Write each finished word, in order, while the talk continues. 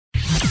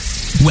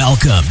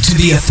Welcome to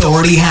the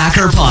Authority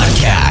Hacker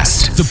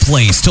Podcast, the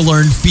place to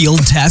learn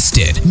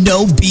field-tested,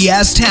 no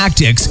BS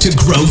tactics to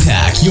growth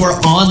hack your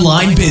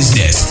online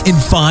business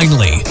and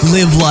finally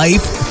live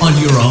life on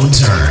your own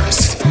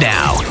terms.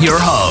 Now, your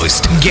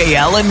host,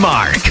 Gael and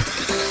Mark.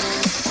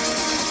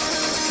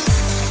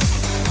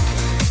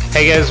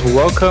 Hey guys,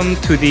 welcome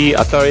to the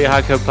Authority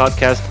Hacker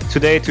Podcast.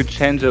 Today, to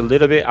change a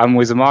little bit, I'm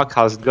with Mark.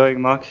 How's it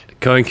going, Mark?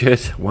 Going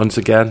good. Once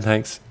again,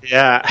 thanks.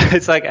 Yeah,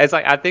 it's like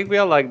I think we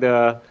are like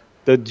the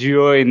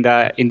duo in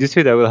the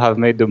industry that will have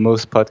made the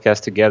most podcasts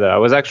together. I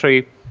was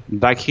actually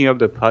backing up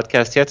the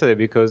podcast yesterday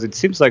because it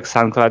seems like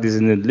SoundCloud is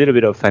in a little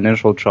bit of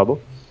financial trouble.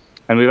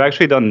 And we've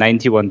actually done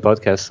 91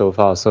 podcasts so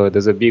far, so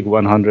there's a big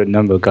 100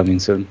 number coming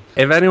soon.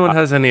 If anyone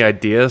has any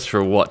ideas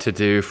for what to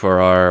do for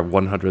our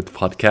 100th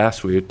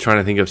podcast, we're trying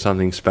to think of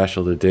something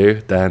special to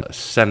do, then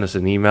send us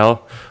an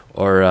email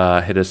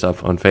or hit us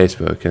up on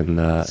Facebook.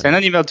 And send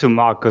an email to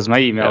Mark, because my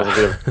email is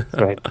a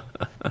bit right.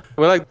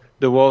 We're like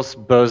the world's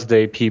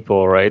birthday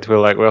people, right?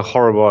 We're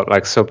horrible at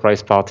like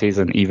surprise parties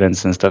and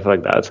events and stuff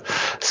like that.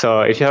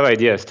 So if you have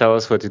ideas, tell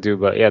us what to do.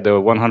 But yeah, the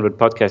 100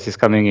 podcast is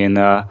coming in,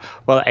 8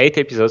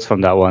 episodes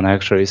from that one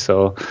actually.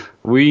 So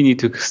we need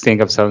to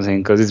think of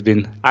something because it's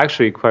been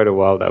actually quite a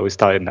while that we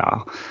started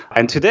now.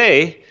 And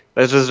today,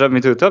 let's just jump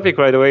into the topic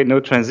right away.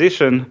 No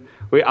transition.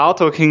 We are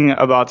talking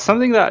about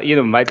something that,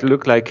 might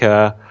look like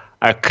a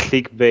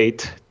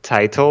clickbait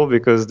title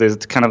because there's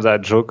kind of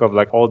that joke of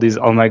like all these,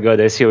 oh my God,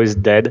 SEO is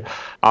dead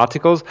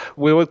articles.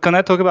 We were going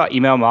to talk about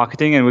email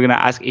marketing and we're going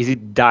to ask, is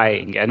it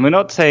dying? And we're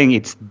not saying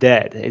it's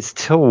dead. It's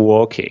still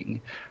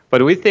working.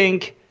 But we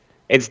think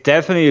it's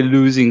definitely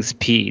losing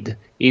speed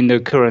in the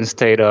current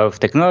state of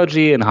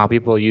technology and how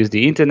people use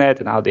the internet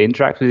and how they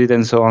interact with it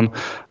and so on,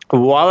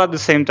 while at the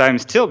same time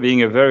still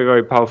being a very,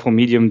 very powerful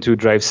medium to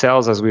drive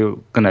sales, as we're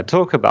going to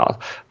talk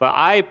about. But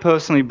I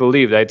personally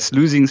believe that it's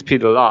losing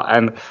speed a lot.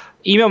 And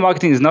email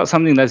marketing is not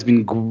something that's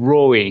been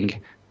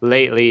growing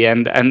lately.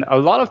 And a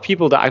lot of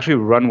people that actually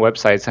run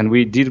websites, and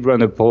we did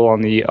run a poll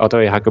on the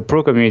Authority Hacker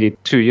Pro community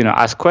to,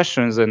 ask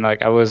questions. And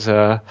like I was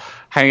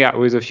hanging out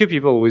with a few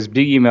people with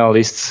big email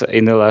lists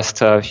in the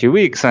last few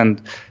weeks.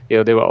 And,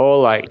 they were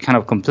all like kind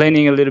of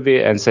complaining a little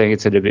bit and saying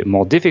it's a little bit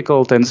more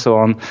difficult and so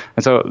on.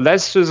 And so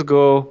let's just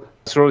go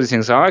through these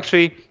things. So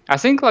actually, I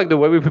think like the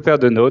way we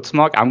prepared the notes,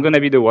 Mark, I'm going to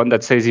be the one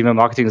that says email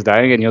marketing is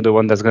dying and you're the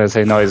one that's going to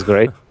say, no, it's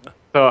great.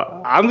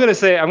 So I'm going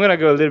to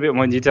go a little bit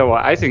more in detail.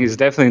 What I think is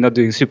definitely not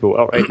doing super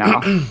well right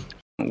now.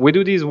 We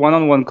do these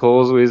one-on-one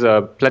calls with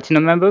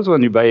Platinum members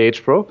when you buy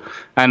H Pro.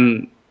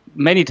 And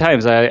many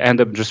times I end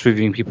up just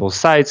reviewing people's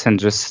sites and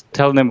just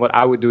telling them what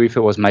I would do if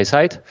it was my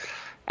site.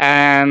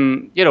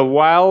 And,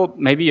 while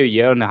maybe a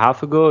year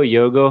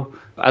ago,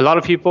 a lot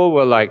of people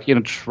were like,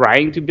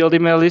 trying to build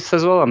email lists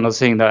as well. I'm not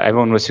saying that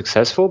everyone was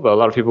successful, but a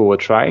lot of people were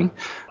trying.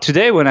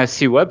 Today, when I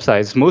see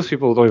websites, most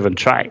people don't even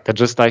try. They're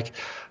just like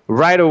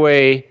right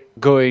away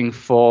going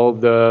for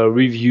the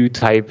review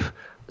type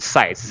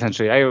sites,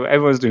 essentially.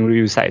 Everyone's doing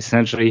review sites,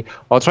 essentially,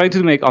 or trying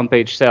to make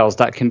on-page sales.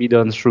 That can be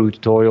done through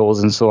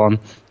tutorials and so on.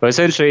 But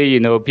essentially,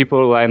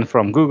 people land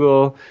from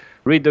Google,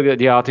 read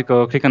the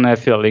article, click on the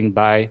affiliate link,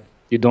 buy.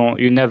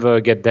 You never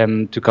get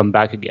them to come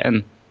back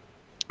again.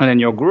 And then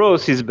your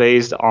growth is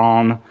based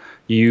on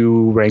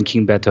you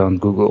ranking better on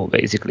Google,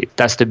 basically.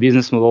 That's the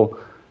business model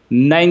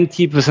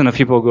 90% of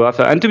people go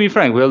after. And to be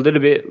frank, we're a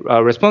little bit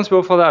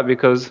responsible for that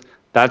because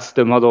that's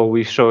the model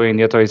we show in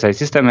the Authority Site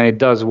system, and it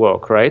does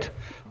work, right?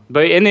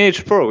 But in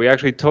H Pro, we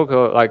actually talk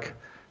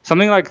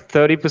something like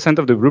 30%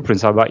 of the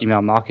blueprints are about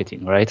email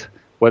marketing, right?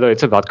 Whether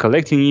it's about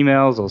collecting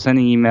emails or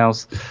sending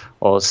emails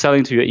or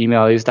selling to your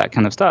email list, that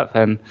kind of stuff.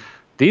 And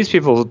these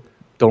people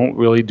don't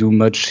really do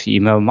much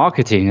email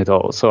marketing at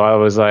all. So I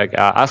was like,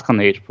 ask on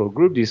the H Pro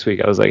group this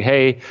week. I was like,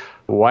 hey,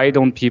 why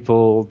don't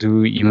people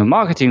do email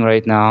marketing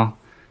right now?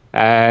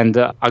 And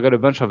I got a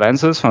bunch of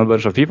answers from a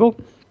bunch of people.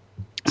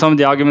 Some of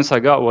the arguments I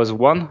got was,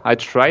 one, I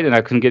tried and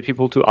I couldn't get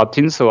people to opt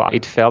in, so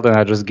it failed and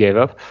I just gave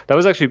up. That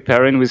was actually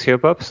pairing with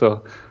HerePup,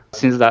 so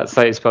since that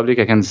site is public,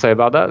 I can say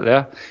about that.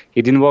 Yeah,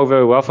 it didn't work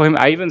very well for him.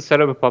 I even set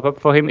up a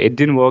pop-up for him. It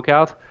didn't work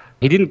out.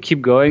 He didn't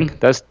keep going.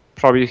 That's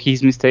probably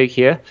his mistake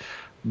here.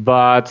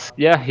 But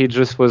yeah, he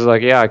just was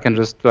like, I can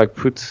just like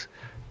put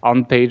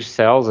on-page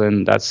sales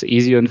and that's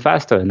easier and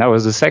faster. And that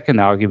was the second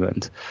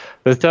argument.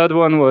 The third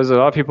one was a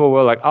lot of people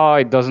were like,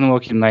 it doesn't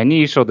work in my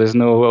niche, or there's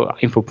no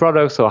info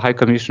products or high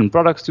commission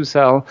products to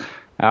sell.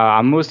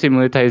 I'm mostly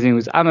monetizing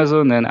with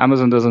Amazon, and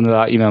Amazon doesn't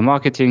allow email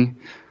marketing.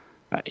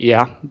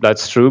 Yeah,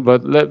 that's true.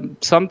 But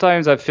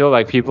sometimes I feel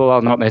like people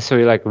are not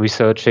necessarily like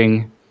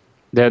researching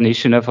their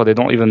niche enough, or they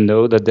don't even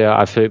know that there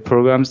are affiliate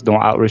programs,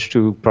 don't outreach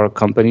to product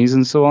companies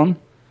and so on.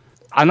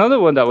 Another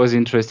one that was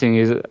interesting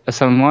is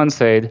someone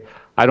said,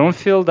 I don't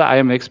feel that I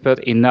am expert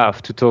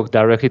enough to talk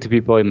directly to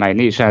people in my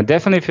niche. And I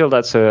definitely feel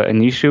that's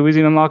an issue with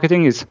email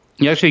marketing is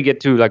you actually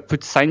get to like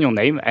sign your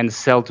name and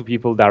sell to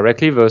people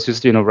directly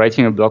versus,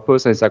 writing a blog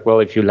post. And it's like, well,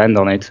 if you land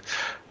on it,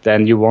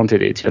 then you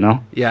wanted it,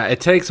 Yeah, it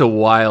takes a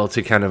while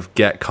to kind of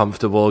get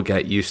comfortable,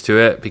 get used to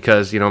it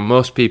because,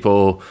 most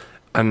people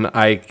And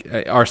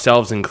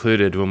ourselves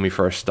included, when we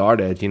first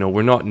started,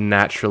 we're not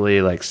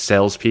naturally like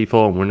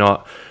salespeople, and we're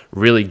not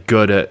really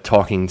good at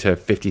talking to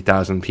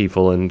 50,000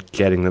 people and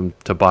getting them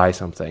to buy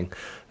something.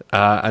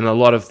 And a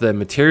lot of the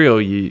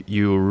material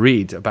you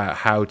read about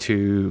how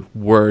to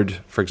word,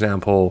 for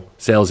example,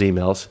 sales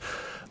emails,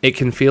 it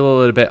can feel a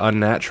little bit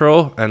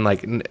unnatural and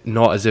like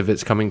not as if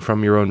it's coming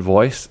from your own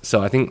voice.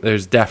 So I think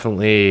there's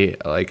definitely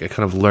like a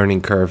kind of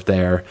learning curve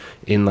there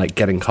in like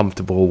getting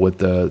comfortable with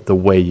the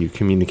way you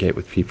communicate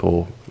with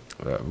people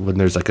when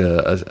there's like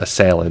a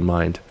sale in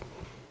mind.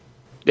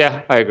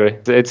 Yeah, I agree.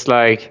 It's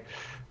like,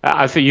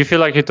 I think you feel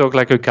like you talk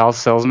like a car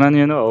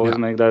salesman, always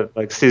make that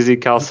like cheesy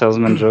car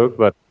salesman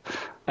joke.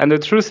 And the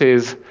truth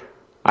is,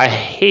 I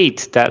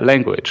hate that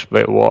language,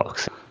 but it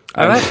works.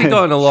 I've actually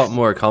gotten a lot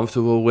more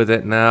comfortable with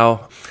it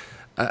now.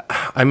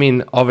 I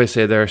mean,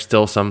 obviously there are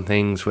still some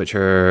things which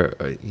are,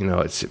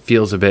 it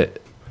feels a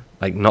bit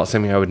like not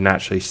something I would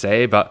naturally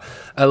say, but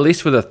at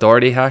least with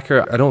Authority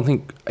Hacker, I don't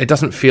think, it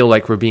doesn't feel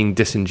like we're being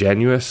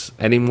disingenuous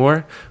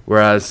anymore,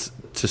 whereas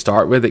to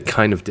start with, it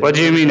kind of did. What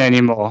do you mean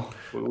anymore?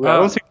 I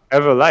don't think I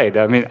ever lied.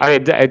 I mean,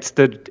 it's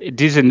the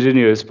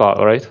disingenuous part,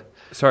 right?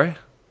 Sorry?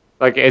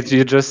 Like,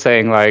 you're just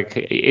saying, like,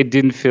 it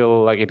didn't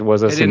feel like it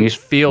was a It didn't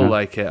feel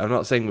like it. I'm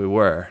not saying we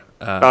were.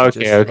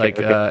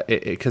 Okay.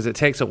 Because it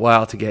takes a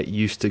while to get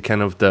used to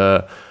kind of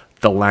the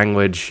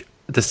language,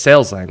 the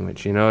sales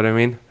language, you know what I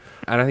mean?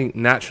 And I think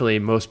naturally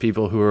most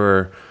people who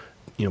are,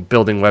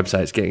 building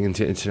websites, getting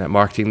into internet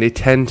marketing, they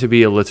tend to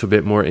be a little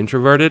bit more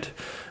introverted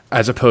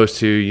as opposed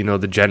to,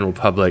 the general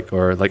public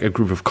or like a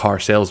group of car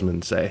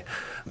salesmen, say.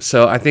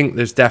 So I think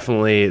there's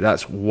definitely,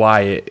 that's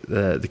why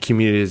the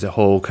community as a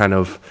whole kind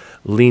of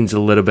leans a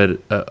little bit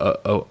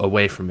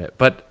away from it.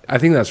 But I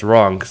think that's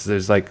wrong,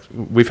 because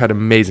we've had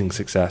amazing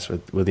success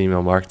with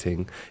email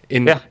marketing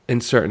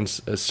in certain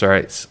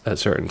sites at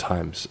certain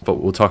times. But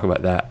we'll talk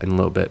about that in a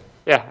little bit.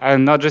 Yeah,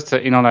 and not just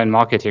in online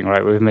marketing,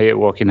 right? We've made it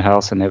work in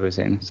health and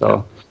everything.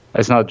 So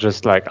it's not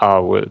just like,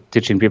 we're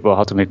teaching people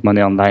how to make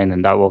money online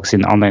and that works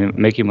in online,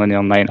 making money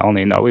online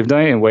only. No, we've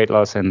done it in weight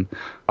loss and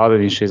other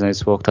niches, and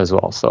it's worked as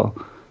well. So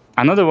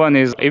another one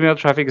is email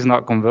traffic is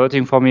not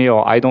converting for me,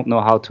 or I don't know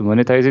how to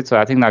monetize it. So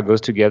I think that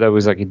goes together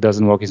with like it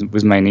doesn't work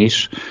with my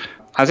niche.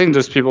 I think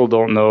just people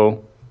don't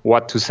know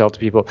what to sell to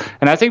people.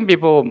 And I think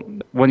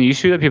one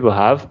issue that people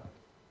have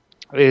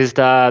is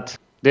that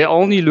they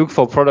only look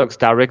for products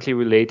directly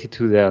related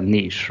to their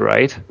niche,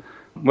 right?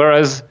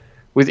 Whereas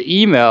with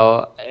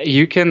email,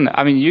 you can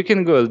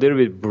go a little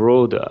bit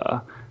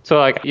broader. So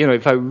like,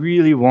 if I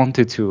really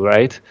wanted to,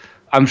 right,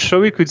 I'm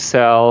sure we could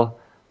sell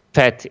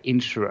pet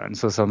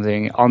insurance or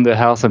something on the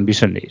health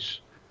ambition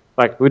niche.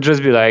 Like, we'd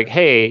just be like,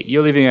 hey,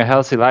 you're living a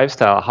healthy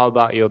lifestyle. How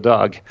about your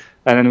dog?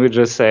 And then we'd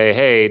just say,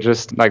 hey,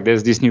 just like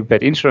there's this new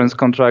pet insurance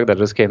contract that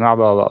just came out,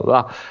 blah, blah,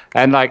 blah.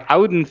 And like, I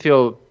wouldn't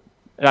feel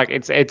like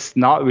it's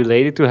not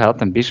related to health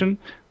ambition,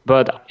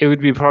 but it would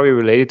be probably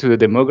related to the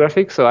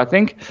demographic. So I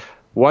think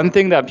one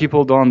thing that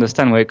people don't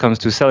understand when it comes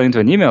to selling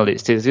to an email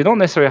list is you don't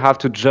necessarily have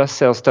to just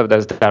sell stuff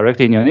that's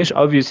directly in your niche.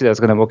 Obviously,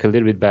 that's going to work a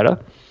little bit better.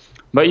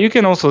 But you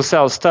can also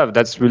sell stuff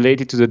that's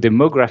related to the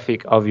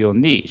demographic of your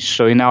niche.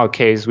 So in our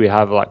case, we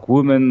have like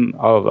women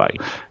of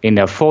like in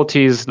their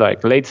 40s,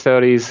 like late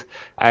 30s,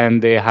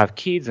 and they have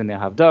kids and they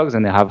have dogs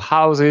and they have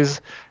houses.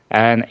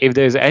 And if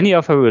there's any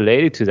offer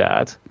related to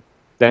that,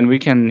 then we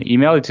can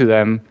email it to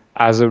them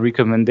as a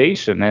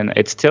recommendation, and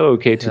it's still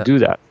okay to do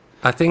that.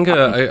 I think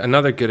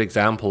another good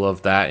example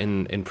of that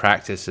in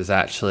practice is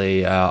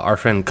actually our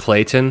friend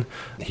Clayton.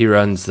 He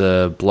runs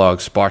the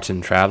blog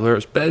Spartan Traveler.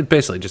 It's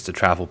basically just a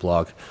travel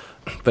blog.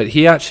 But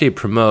he actually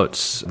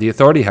promotes the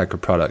Authority Hacker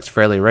products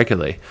fairly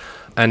regularly.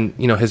 And,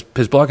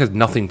 his blog has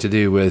nothing to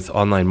do with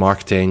online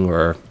marketing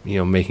or,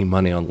 making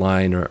money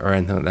online or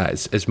anything like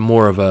that. It's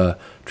more of a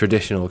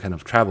traditional kind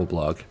of travel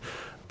blog.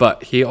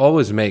 But he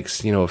always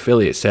makes,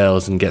 affiliate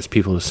sales and gets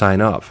people to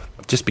sign up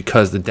just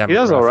because the demographic. He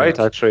does all right,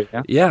 actually.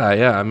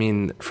 Yeah. I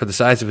mean, for the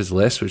size of his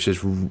list, which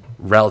is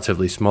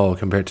relatively small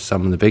compared to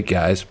some of the big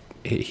guys,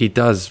 he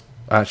does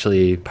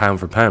actually pound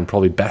for pound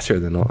probably better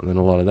than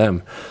a lot of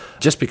them.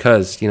 Just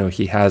because,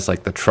 he has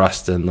like the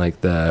trust and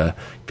like the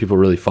people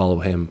really follow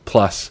him.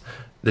 Plus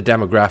the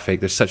demographic,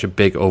 there's such a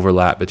big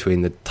overlap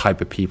between the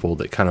type of people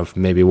that kind of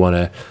maybe want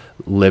to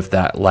live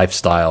that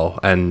lifestyle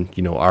and,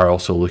 are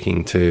also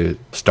looking to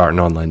start an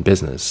online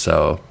business.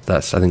 So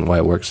that's, I think, why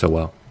it works so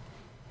well.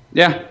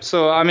 Yeah.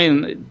 So, I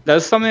mean,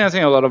 that's something I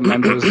think a lot of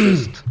members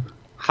just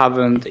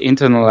haven't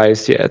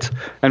internalized yet.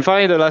 And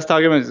finally, the last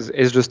argument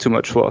is just too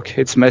much work.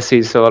 It's messy.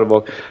 It's a lot of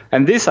work.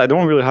 And this, I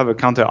don't really have a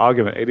counter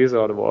argument. It is a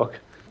lot of work.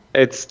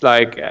 It's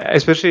like,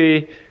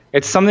 especially,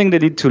 it's something they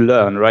need to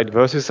learn, right?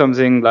 Versus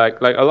something like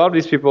a lot of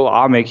these people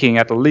are making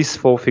at least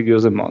 4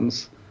 figures a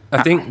month.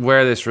 I think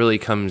where this really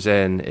comes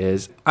in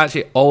is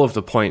actually all of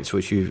the points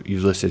which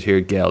you've listed here,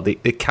 Gael, they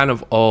kind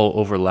of all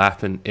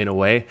overlap in a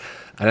way.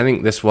 And I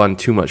think this one,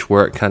 too much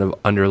work, kind of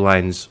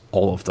underlines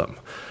all of them.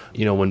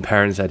 When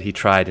Perrin said he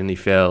tried and he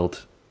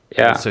failed,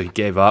 so he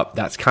gave up,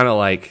 that's kind of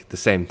like the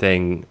same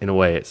thing in a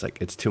way. It's like,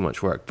 it's too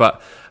much work. But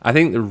I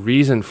think the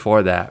reason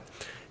for that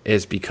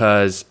is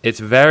because it's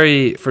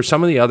very, for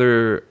some of the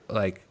other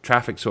like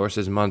traffic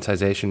sources,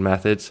 monetization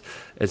methods,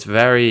 it's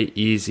very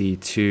easy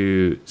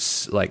to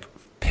like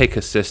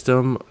pick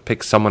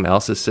someone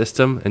else's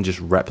system and just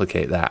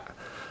replicate that.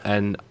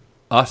 And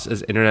us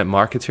as internet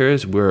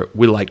marketers,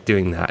 we like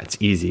doing that. It's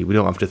easy. We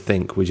don't have to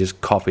think. We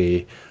just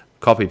copy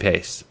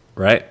paste,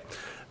 right?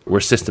 We're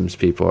systems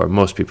people, or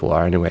most people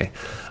are anyway.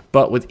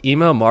 But with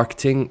email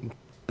marketing,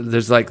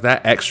 there's like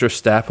that extra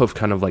step of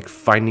kind of like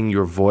finding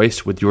your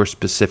voice with your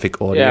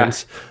specific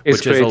audience,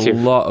 which is a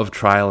lot of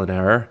trial and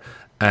error.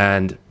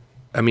 And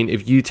I mean,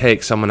 if you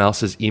take someone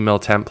else's email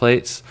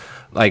templates,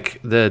 like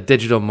the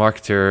digital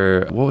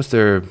marketer, what was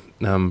their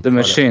The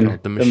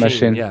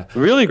Machine. Yeah,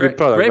 really good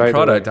product. Great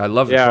product. I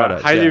love the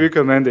product. Highly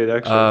recommended.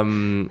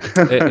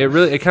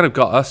 Actually, it kind of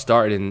got us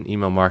started in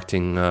email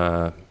marketing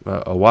a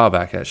while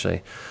back,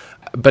 actually.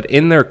 But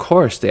in their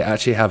course, they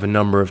actually have a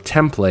number of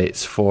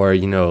templates for,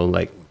 you know,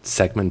 like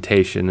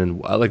segmentation and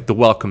like the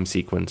welcome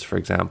sequence, for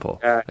example.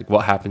 Like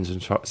what happens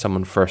when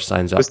someone first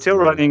signs up. We're still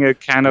running a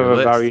kind of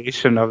a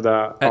variation of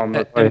that.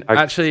 And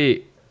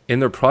actually, in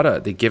their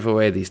product, they give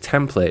away these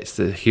templates.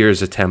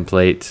 Here's a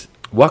template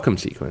welcome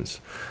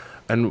sequence.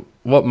 And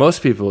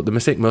the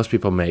mistake most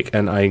people make,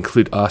 and I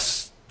include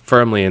us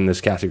firmly in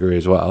this category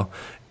as well,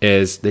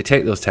 is they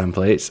take those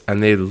templates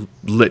and they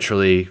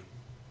literally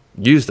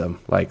use them.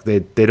 Like they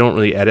don't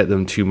really edit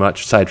them too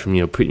much, aside from,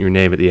 you know, putting your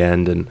name at the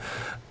end and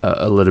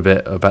a little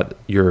bit about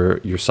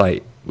your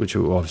site, which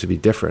will obviously be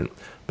different.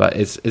 But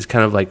it's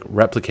kind of like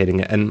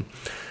replicating it. And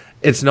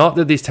it's not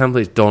that these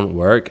templates don't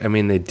work. I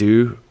mean, they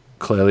do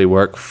clearly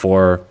work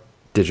for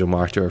digital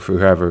marketer or for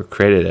whoever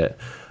created it.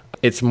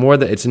 It's more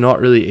that it's not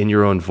really in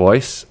your own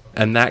voice,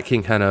 and that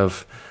can kind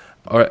of,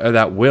 or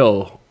that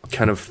will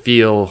kind of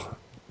feel,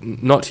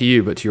 not to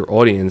you, but to your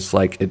audience,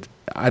 like it,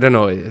 I don't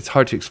know, it's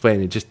hard to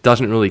explain. It just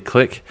doesn't really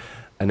click,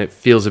 and it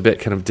feels a bit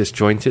kind of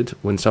disjointed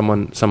when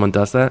someone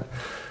does that.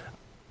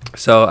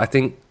 So I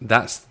think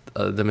that's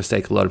the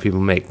mistake a lot of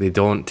people make. They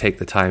don't take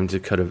the time to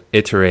kind of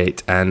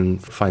iterate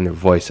and find their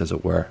voice, as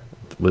it were,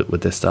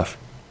 with this stuff.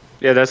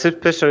 Yeah, that's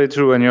especially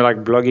true when you're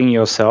like blogging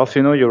yourself.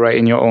 You know, you write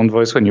in your own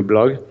voice when you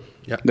blog.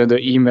 Yeah. Then the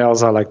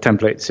emails are like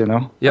templates, you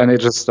know. Yeah. And it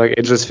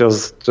just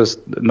feels just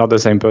not the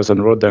same person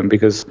wrote them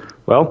because,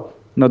 well,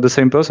 not the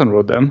same person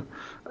wrote them.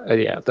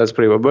 Yeah, that's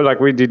pretty well. But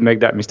like we did make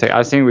that mistake.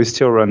 I think we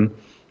still run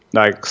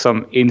like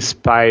some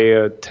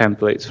inspired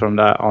templates from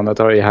that on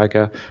Authority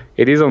Hacker.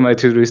 It is on my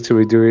to-do list to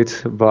redo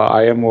it, but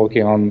I am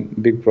working on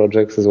big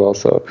projects as well.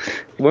 So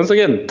once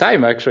again,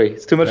 time actually.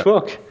 It's too much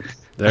work.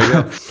 There you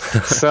go.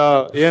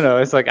 So, you know,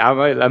 it's like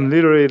I'm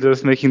literally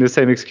just making the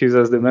same excuse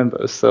as the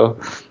members. So,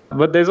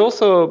 but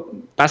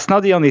that's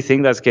not the only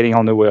thing that's getting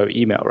on the way of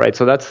email, right?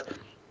 So that's,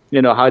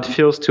 you know, how it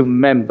feels to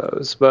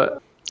members.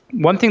 But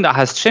one thing that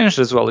has changed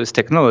as well is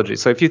technology.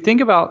 So if you think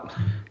about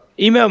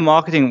email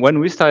marketing, when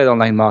we started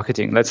online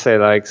marketing, let's say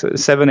like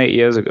 7-8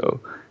 years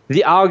ago,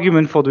 the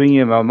argument for doing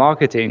email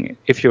marketing,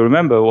 if you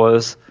remember,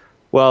 was,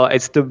 well,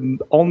 it's the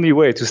only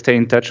way to stay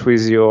in touch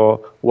with your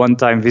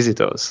one-time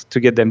visitors to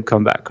get them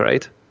come back,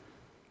 right?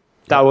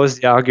 That was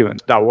the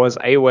argument. That was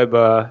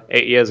Aweber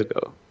 8 years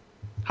ago.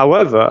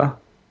 However,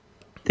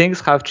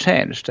 things have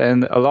changed,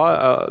 and a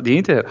lot. The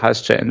internet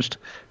has changed.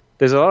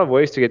 There's a lot of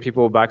ways to get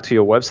people back to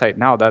your website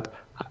now that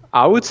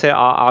I would say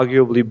are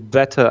arguably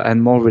better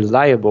and more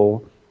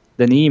reliable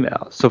than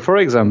email. So, for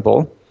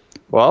example,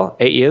 well,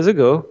 8 years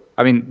ago,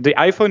 I mean, the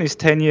iPhone is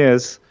 10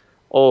 years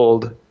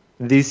old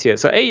this year.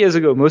 So 8 years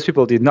ago, most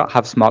people did not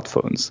have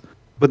smartphones.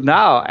 But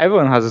now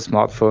everyone has a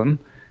smartphone,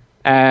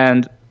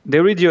 and they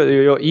read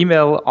your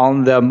email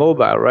on their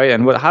mobile, right?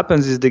 And what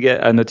happens is they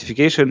get a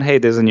notification, hey,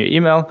 there's a new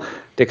email.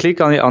 They click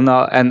on it,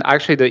 and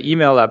actually the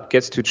email app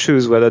gets to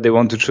choose whether they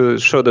want to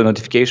show the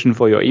notification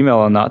for your email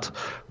or not,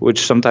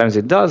 which sometimes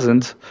it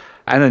doesn't.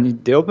 And then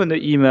they open the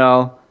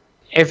email.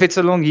 If it's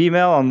a long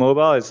email on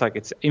mobile, it's like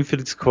it's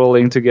infinite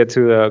scrolling to get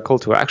to the call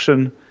to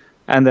action.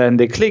 And then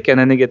they click, and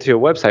then they get to your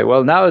website.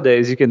 Well,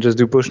 nowadays you can just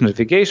do push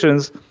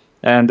notifications,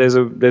 and there's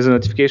a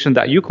notification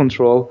that you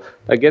control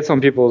that gets on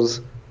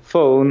people's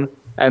phone,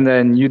 and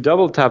then you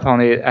double tap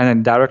on it, and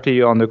then directly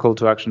you're on the call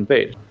to action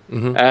page.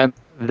 Mm-hmm. And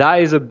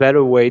that is a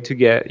better way to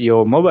get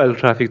your mobile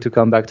traffic to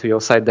come back to your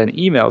site than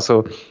email.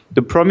 So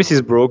the promise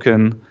is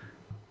broken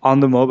on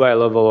the mobile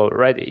level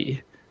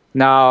already.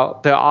 Now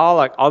there are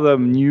like other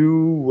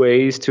new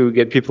ways to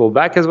get people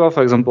back as well.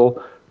 For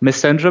example,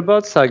 Messenger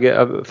bots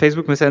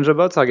Facebook Messenger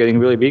bots are getting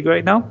really big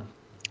right now,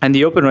 and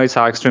the open rates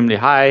are extremely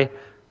high.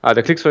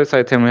 The click rates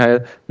are extremely high.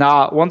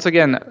 Now, once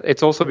again,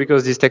 it's also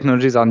because these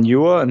technologies are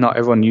newer and not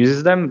everyone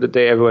uses them. The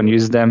day everyone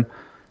uses them,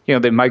 you know,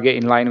 they might get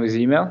in line with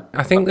email.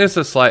 I think there's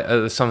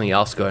something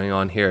else going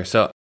on here.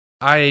 So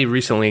I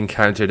recently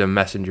encountered a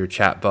messenger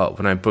chatbot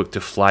when I booked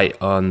a flight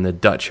on the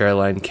Dutch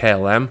airline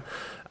KLM.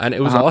 And it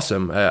was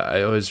awesome.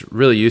 It was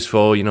really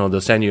useful. You know,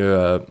 they'll send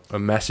you a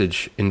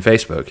message in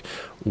Facebook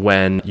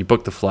when you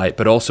book the flight,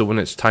 but also when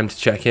it's time to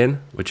check in,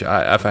 which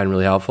I find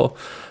really helpful.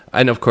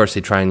 And of course,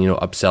 they try and, you know,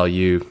 upsell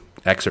you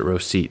exit row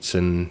seats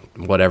and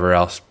whatever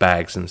else,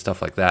 bags and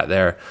stuff like that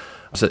there.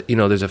 So,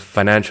 there's a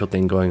financial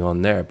thing going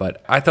on there.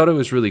 But I thought it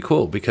was really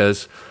cool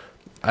because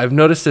I've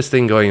noticed this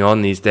thing going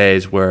on these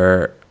days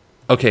where,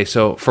 okay,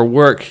 so for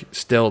work,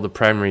 still the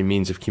primary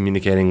means of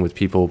communicating with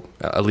people,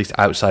 at least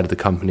outside of the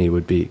company,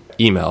 would be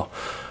email.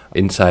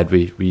 Inside,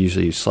 we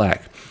usually use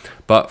Slack.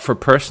 But for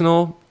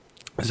personal,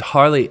 there's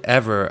hardly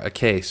ever a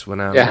case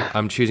when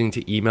I'm choosing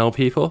to email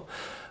people.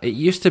 It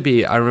used to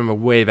be, I remember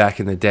way back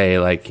in the day,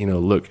 like,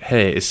 look,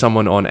 hey, is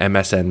someone on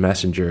MSN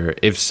Messenger?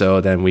 If so,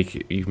 then you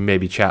can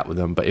maybe chat with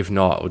them. But if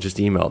not, we'll just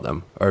email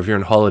them. Or if you're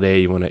on holiday,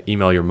 you want to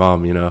email your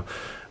mom,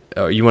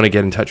 or you want to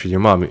get in touch with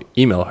your mom,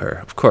 email her,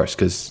 of course,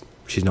 because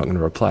she's not going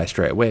to reply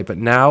straight away. But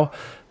now,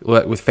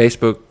 with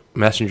Facebook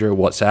Messenger,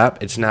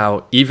 WhatsApp, it's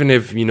now, even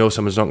if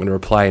someone's not going to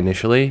reply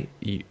initially,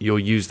 you'll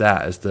use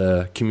that as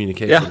the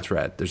communication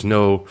thread. There's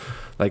no...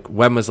 Like,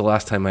 when was the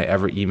last time I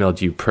ever emailed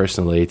you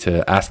personally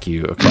to ask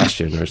you a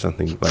question or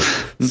something? Like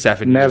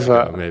 7 years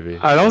ago, maybe.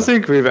 I don't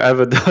think we've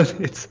ever done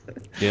it.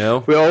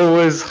 We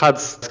always had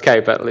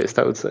Skype, at least,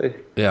 I would say.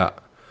 Yeah.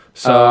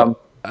 So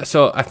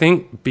I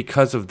think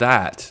because of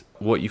that,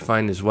 what you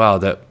find as well,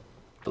 that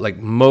like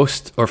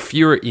most or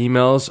fewer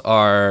emails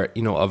are,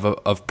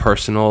 of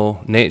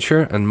personal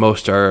nature, and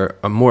most are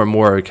more and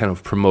more kind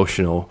of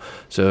promotional.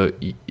 So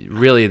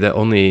really the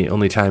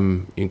only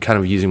time you're kind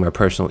of using my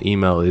personal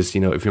email is,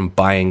 if you're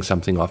buying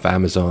something off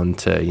Amazon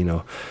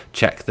to,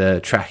 check the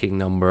tracking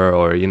number,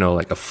 or,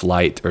 like a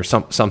flight or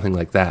something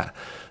like that.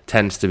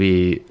 Tends to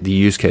be the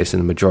use case in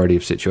the majority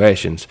of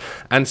situations.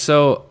 And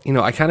so,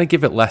 I kind of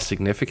give it less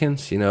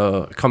significance.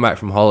 Come back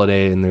from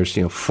holiday and there's,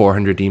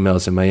 400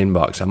 emails in my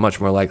inbox. I'm much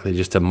more likely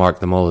just to mark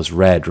them all as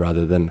read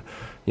rather than,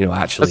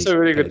 actually. That's a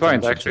really good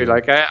point, actually.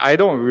 Like, I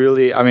don't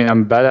really,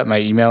 I'm bad at my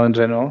email in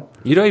general.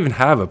 You don't even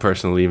have a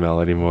personal email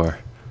anymore.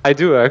 I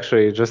do,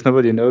 actually, just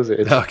nobody knows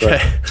it.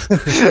 Okay.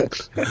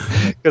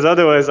 Because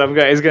otherwise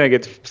it's going to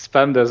get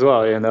spammed as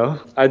well,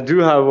 I do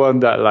have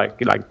one that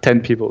like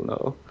 10 people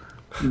know.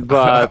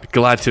 But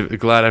glad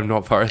I'm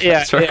not part of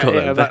that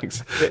circle.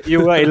 Thanks.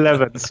 You were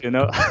 11th,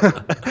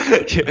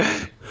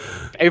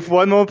 If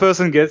one more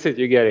person gets it,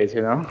 you get it,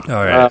 All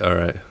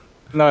right.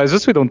 No, it's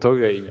just we don't talk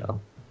via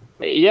email.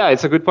 Yeah,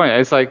 it's a good point.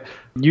 It's like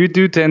you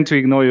do tend to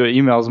ignore your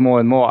emails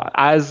more and more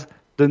as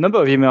the number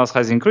of emails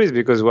has increased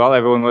because,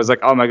 everyone was like,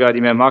 oh my God,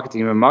 email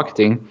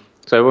marketing.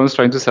 So everyone's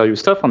trying to sell you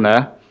stuff on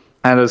there.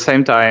 And at the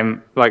same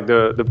time, like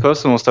the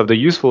personal stuff, the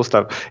useful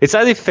stuff. It's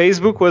as if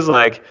Facebook was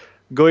like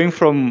going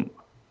from,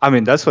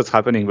 that's what's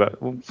happening, but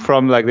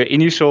from like the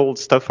initial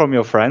stuff from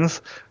your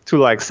friends to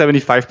like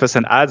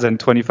 75% ads and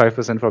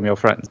 25% from your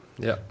friends.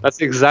 Yeah. That's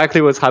exactly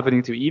what's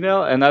happening to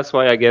email. And that's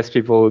why I guess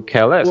people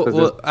care less.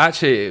 Well,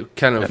 actually, it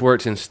kind of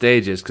worked in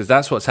stages because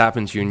that's what's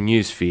happened to your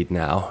newsfeed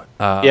now.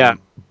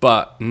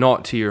 But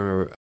not to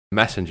your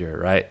messenger,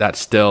 right? That's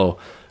still,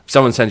 if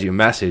someone sends you a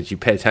message, you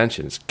pay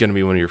attention. It's going to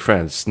be one of your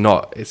friends.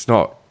 It's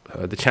not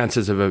the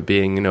chances of it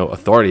being,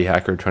 authority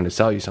hacker trying to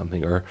sell you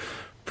something are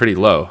pretty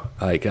low.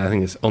 Like, I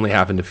think it's only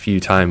happened a few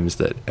times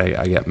that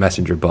I get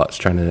messenger bots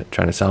trying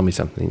to sell me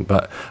something,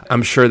 but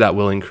I'm sure that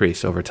will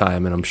increase over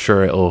time, and I'm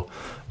sure it'll,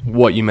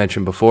 what you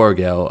mentioned before,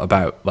 Gail,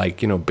 about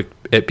like,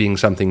 it being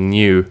something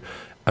new,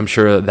 I'm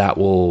sure that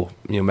will,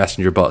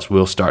 messenger bots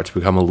will start to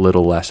become a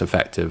little less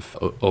effective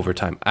over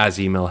time, as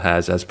email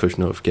has, as push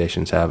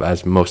notifications have,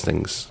 as most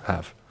things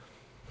have.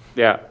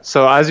 Yeah.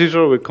 So as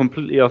usual, we're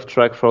completely off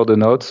track for the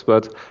notes,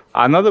 but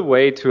another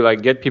way to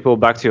like get people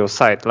back to your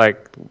site,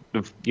 like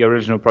the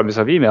original promise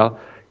of email,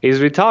 is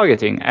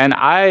retargeting. And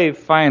I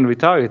find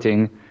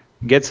retargeting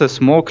gets us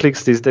more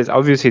clicks these days.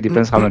 Obviously, it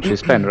depends how much you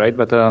spend, right?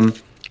 But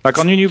like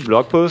on your new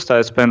blog post,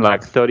 I spend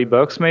like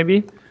 $30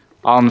 maybe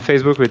on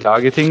Facebook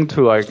retargeting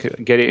to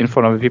like get it in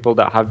front of people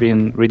that have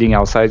been reading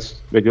our sites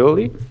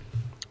regularly.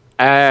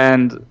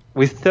 And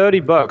with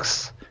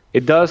 $30,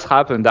 it does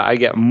happen that I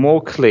get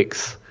more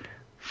clicks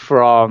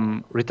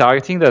from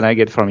retargeting than I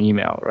get from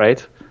email,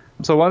 right?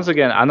 So once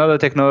again, another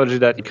technology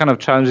that kind of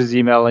challenges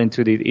email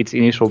into its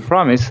initial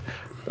promise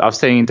of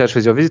staying in touch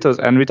with your visitors.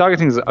 And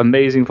retargeting is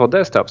amazing for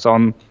desktops.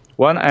 On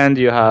one end,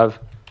 you have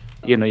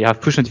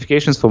push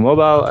notifications for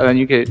mobile, and then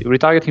you get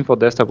retargeting for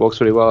desktop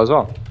works really well as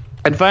well.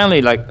 And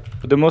finally, like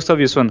the most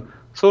obvious one,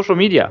 social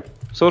media.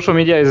 Social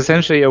media is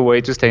essentially a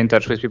way to stay in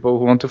touch with people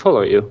who want to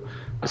follow you.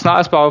 It's not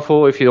as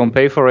powerful if you don't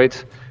pay for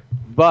it,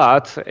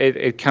 but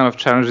it kind of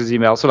challenges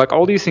email. So like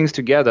all these things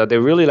together, they're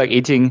really like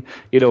eating,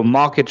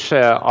 market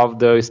share of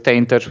the stay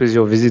in touch with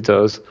your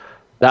visitors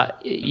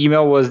that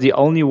email was the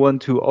only one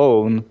to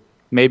own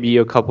maybe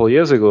a couple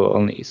years ago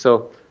only.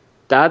 So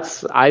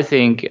that's, I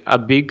think, a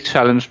big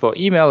challenge for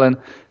email. And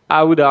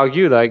I would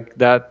argue like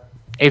that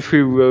if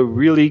we were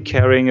really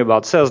caring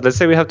about sales, let's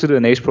say we have to do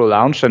an H Pro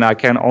launch and I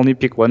can only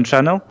pick one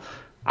channel,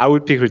 I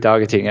would pick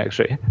retargeting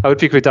actually. I would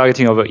pick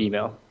retargeting over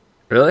email.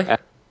 Really?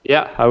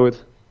 Yeah, I would.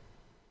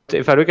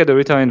 If I look at the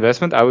return on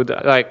investment, I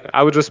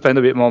would just spend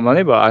a bit more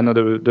money, but I know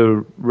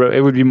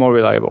it would be more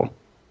reliable.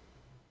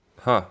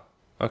 Huh.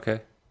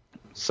 Okay.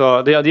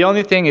 So the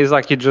only thing is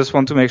like you just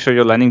want to make sure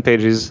your landing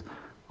pages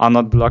are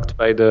not blocked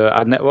by the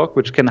ad network,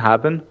 which can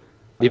happen.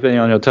 depending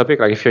on your topic,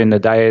 like if you're in the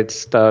diet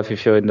stuff,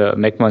 if you're in the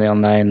make money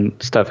online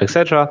stuff,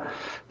 etc.,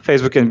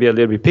 Facebook can be a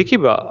little bit picky,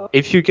 but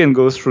if you can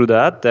go through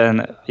that,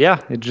 then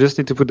yeah, you just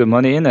need to put the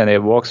money in and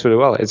it works really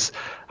well. It's,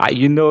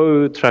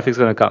 traffic's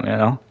going to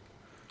come,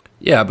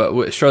 Yeah,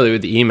 but surely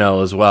with the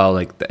email as well,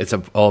 like it's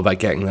all about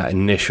getting that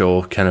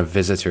initial kind of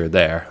visitor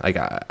there. Like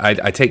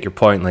I take your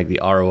point, like the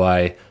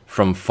ROI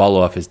from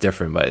follow-up is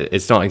different, but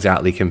it's not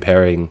exactly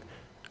comparing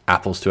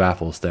apples to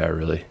apples there,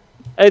 really.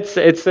 It's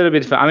a little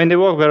bit fun. I mean, they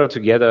work better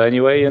together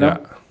anyway, Yeah.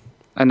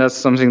 And that's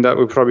something that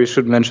we probably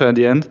should mention at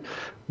the end.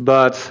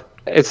 But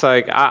it's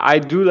like, I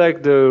do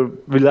like the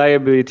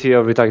reliability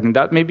of retargeting.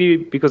 That may be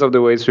because of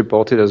the way it's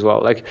reported as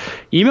well. Like,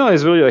 email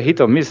is really a hit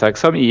or miss. Like,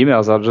 some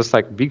emails are just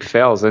like big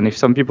fails. And if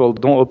some people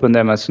don't open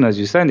them as soon as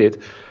you send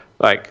it,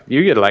 like,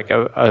 you get like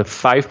a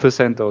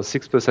 5% or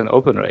 6%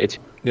 open rate.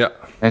 Yeah.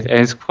 And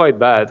it's quite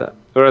bad.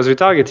 Whereas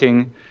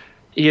retargeting,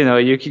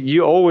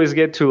 you always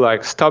get to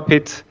like stop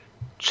it,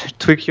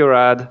 tweak your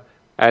ad,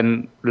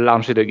 and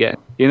launch it again.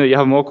 You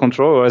have more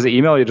control. Whereas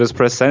email, you just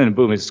press send and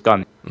boom, it's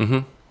gone. Mm-hmm.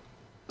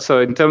 So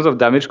in terms of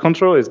damage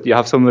control, you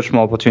have so much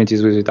more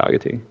opportunities with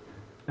retargeting.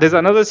 There's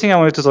another thing I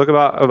wanted to talk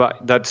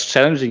about that's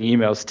challenging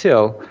email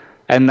still,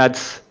 and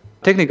that's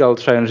technical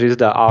challenges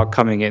that are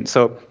coming in.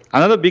 So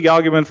another big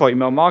argument for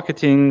email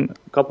marketing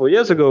a couple of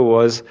years ago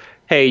was,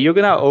 hey, you're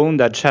going to own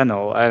that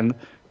channel. And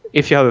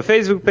if you have a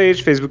Facebook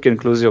page, Facebook can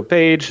close your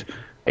page.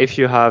 If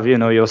you have,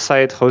 your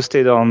site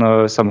hosted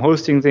on some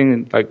hosting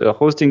thing, like the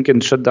hosting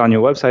can shut down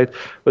your website,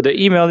 but the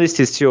email list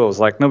is yours.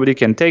 Like nobody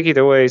can take it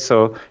away,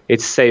 so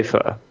it's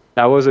safer.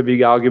 That was a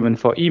big argument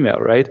for email,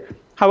 right?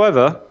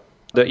 However,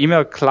 the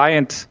email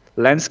client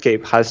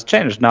landscape has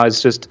changed. Now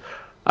it's just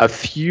a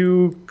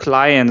few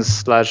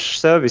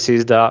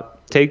clients/services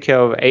that take care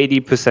of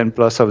 80%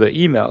 plus of the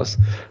emails.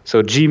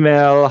 So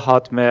Gmail,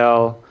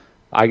 Hotmail,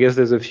 I guess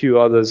there's a few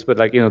others, but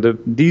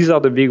these are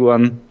the big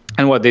ones.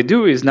 And what they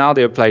do is now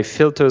they apply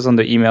filters on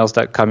the emails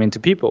that come into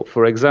people.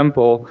 For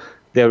example,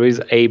 there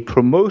is a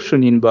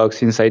promotion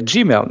inbox inside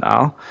Gmail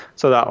now,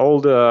 so that all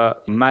the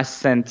mass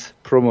sent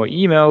promo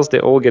emails, they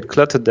all get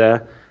cluttered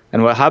there.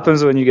 And what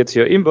happens when you get to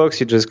your inbox,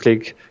 you just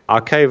click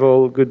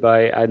archival,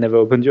 goodbye, I never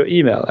opened your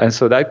email. And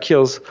so that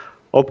kills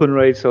open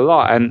rates a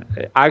lot. And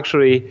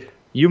actually,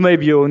 you may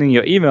be owning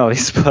your email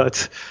list,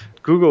 but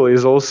Google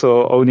is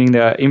also owning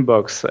their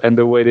inbox and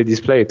the way they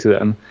display it to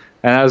them.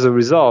 And as a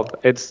result,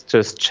 it's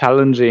just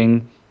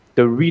challenging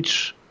the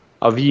reach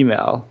of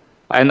email.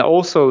 And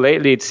also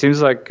lately, it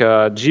seems like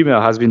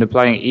Gmail has been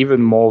applying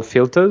even more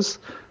filters.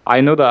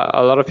 I know that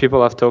a lot of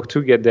people I've talked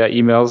to get their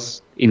emails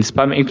in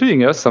spam,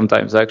 including us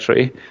sometimes,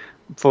 actually,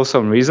 for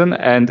some reason.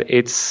 And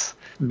it's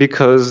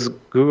because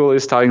Google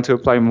is starting to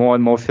apply more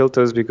and more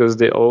filters because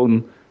they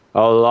own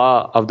a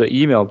lot of the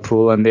email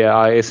pool, and they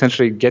are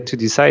essentially get to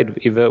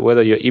decide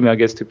whether your email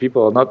gets to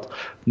people or not,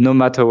 no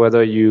matter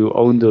whether you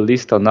own the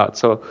list or not.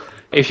 So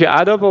if you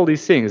add up all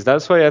these things,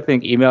 that's why I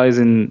think email is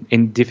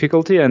in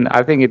difficulty, and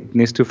I think it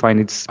needs to find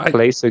its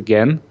place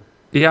again.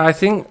 Yeah, I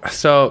think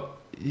so.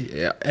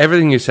 Yeah,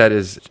 everything you said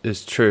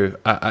is true.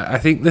 I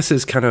think this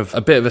is kind of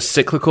a bit of a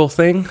cyclical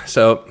thing.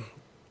 So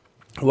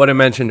what I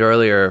mentioned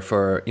earlier,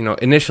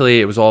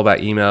 initially it was all about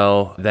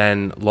email,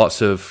 then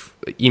lots of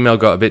email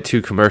got a bit too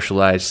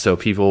commercialized, so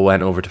people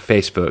went over to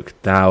Facebook.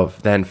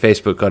 Then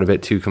Facebook got a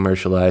bit too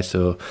commercialized,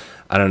 so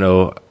I don't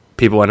know,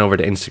 people went over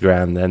to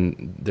Instagram,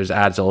 then there's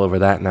ads all over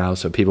that now,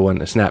 so people went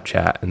to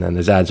Snapchat, and then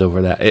there's ads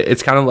over that.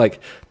 It's kind of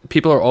like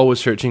people are always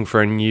searching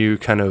for a new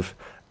kind of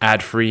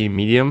ad-free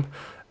medium,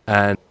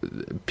 and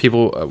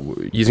people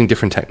using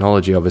different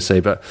technology,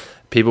 obviously, but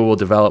people will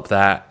develop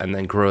that and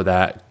then grow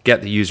that,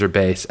 get the user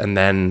base, and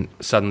then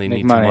suddenly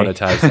need to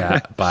monetize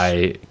that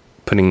by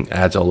putting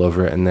ads all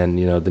over it. And then,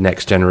 the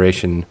next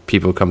generation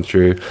people come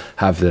through,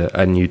 have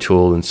a new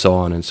tool, and so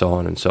on and so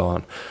on and so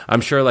on.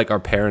 I'm sure like our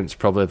parents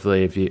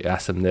probably, if you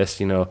ask them this,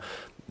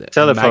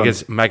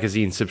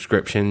 magazine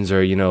subscriptions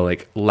or,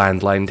 like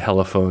landline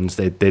telephones,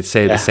 they'd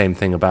say the same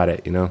thing about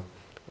it,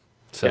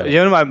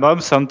 So my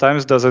mom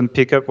sometimes doesn't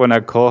pick up when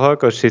I call her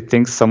because she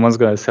thinks someone's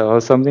going to sell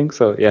her something.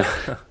 So yeah,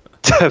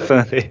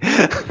 definitely.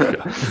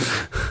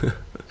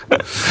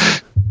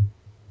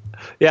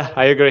 Yeah,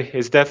 I agree.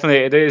 It's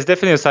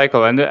definitely a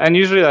cycle, and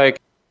usually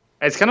like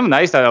it's kind of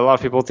nice that a lot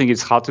of people think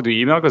it's hard to do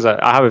email because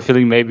I have a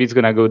feeling maybe it's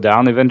going to go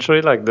down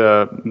eventually, like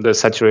the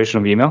saturation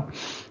of email.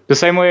 The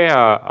same way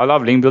a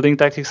lot of link building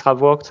tactics have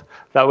worked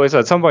that way. So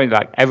at some point,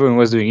 like everyone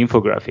was doing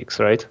infographics,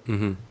 right?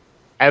 Mm-hmm.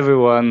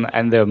 Everyone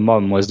and their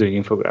mom was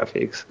doing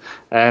infographics.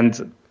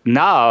 And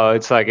now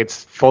it's like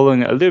it's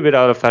falling a little bit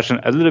out of fashion,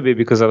 a little bit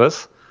because of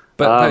us.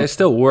 But it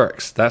still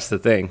works. That's the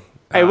thing.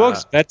 It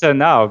works better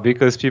now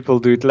because people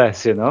do it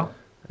less, Yeah.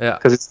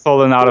 Because it's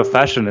fallen out of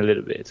fashion a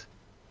little bit.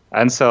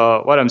 And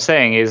so what I'm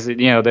saying is,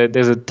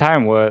 there's a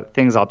time where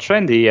things are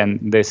trendy and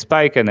they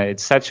spike and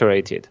it's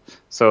saturated.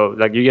 So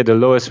like you get the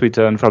lowest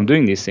return from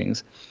doing these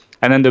things.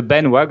 And then the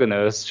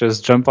bandwagoners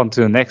just jump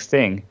onto the next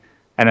thing.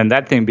 And then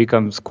that thing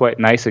becomes quite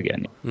nice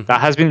again. Mm-hmm.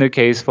 That has been the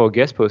case for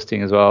guest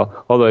posting as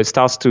well, although it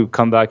starts to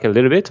come back a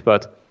little bit.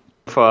 But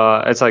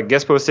for it's like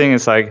guest posting,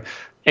 it's like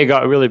it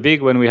got really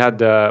big when we had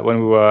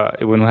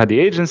the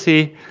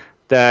agency.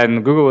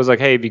 Then Google was like,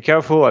 "Hey, be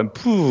careful," and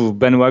poof,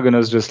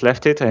 bandwagoners just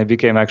left it, and it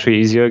became actually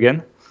easier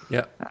again.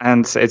 Yeah.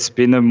 And it's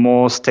been a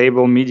more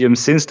stable medium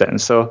since then.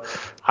 So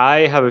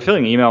I have a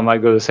feeling email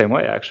might go the same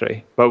way,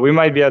 actually. But we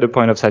might be at a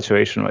point of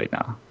saturation right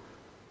now.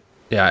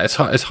 Yeah,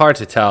 it's hard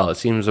to tell. It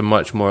seems a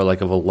much more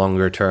like of a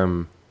longer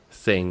term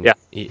thing,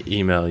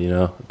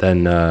 email,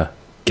 than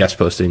guest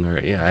posting or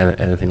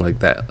anything like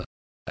that,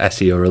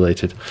 SEO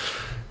related.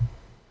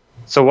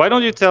 So why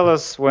don't you tell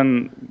us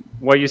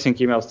why you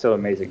think email is still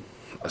amazing?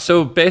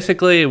 So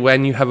basically,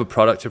 when you have a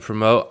product to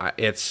promote,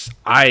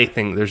 I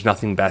think there's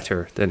nothing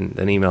better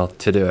than email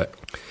to do it.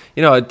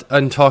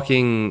 I'm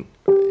talking,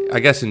 I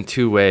guess, in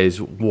two ways.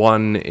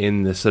 One,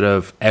 in the sort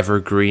of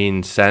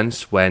evergreen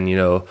sense,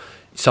 when,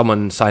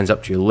 someone signs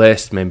up to your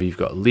list, maybe you've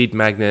got a lead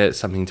magnet,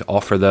 something to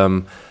offer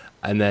them,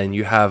 and then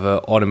you have an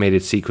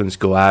automated sequence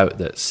go out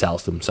that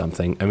sells them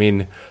something. I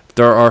mean,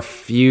 there are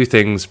few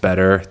things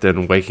better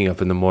than waking up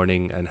in the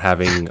morning and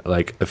having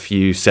like a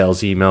few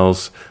sales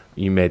emails.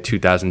 You made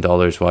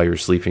 $2,000 while you were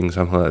sleeping,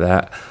 something like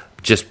that.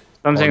 Just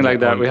something like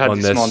that. We had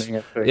this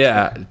morning.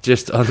 Yeah,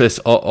 just on this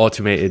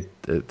automated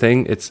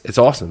thing. It's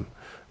awesome.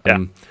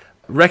 Yeah.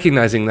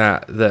 Recognizing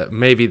that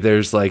maybe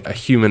there's like a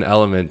human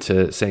element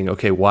to saying,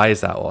 okay, why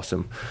is that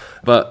awesome?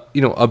 But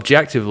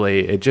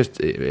objectively, it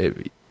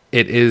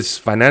is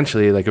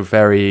financially like a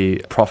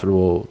very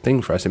profitable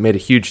thing for us. It made a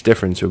huge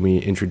difference when we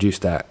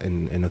introduced that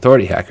in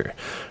Authority Hacker,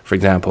 for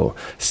example.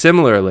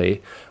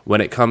 Similarly, when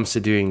it comes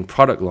to doing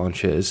product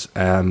launches,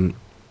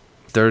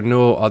 there are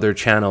no other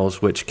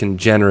channels which can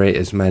generate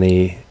as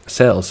many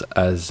sales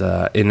as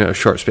in a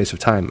short space of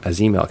time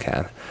as email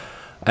can.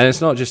 And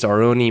it's not just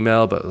our own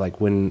email, but like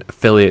when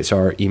affiliates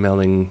are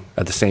emailing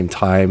at the same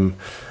time.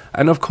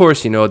 And of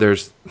course,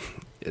 there's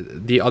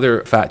the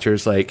other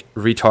factors like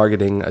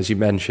retargeting, as you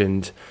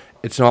mentioned.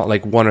 It's not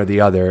like one or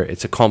the other.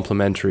 It's a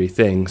complementary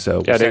thing.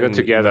 So they go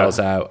together.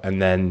 Emails out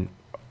and then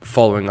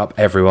following up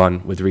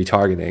everyone with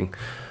retargeting.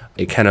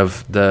 It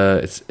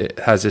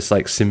has this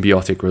like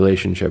symbiotic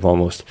relationship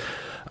almost,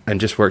 and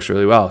just works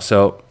really well.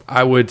 So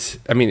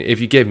if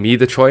you gave me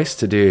the choice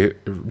to do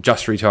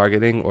just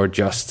retargeting or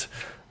just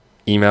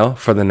email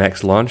for the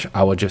next launch,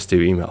 I would just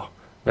do email.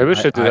 Maybe we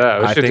should do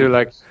that. We should do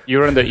like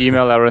you run the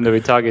email, I run the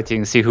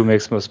retargeting, see who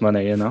makes most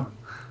money.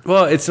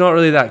 Well, it's not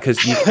really that, because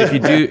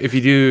if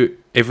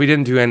we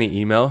didn't do any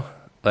email,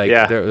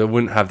 there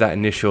wouldn't have that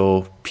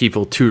initial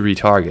people to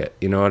retarget.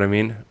 You know what I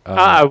mean?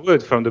 I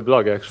would from the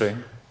blog actually.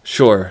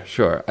 Sure.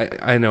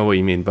 I know what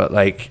you mean, but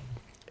like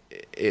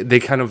they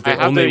kind of I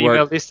have the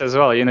email list as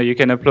well. You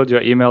can upload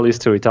your email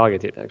list to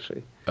retarget it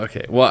actually.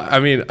 Okay. Well, I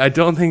mean, I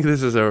don't think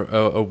this is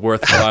a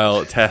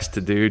worthwhile test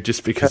to do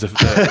just because of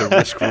the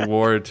risk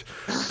reward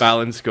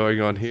balance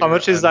going on here. How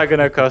much is that going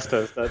to cost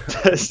us, that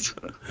test?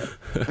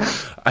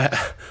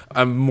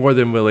 I'm more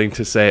than willing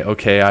to say,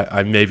 okay,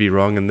 I may be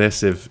wrong in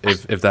this if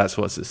that's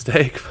what's at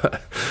stake.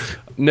 But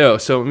no.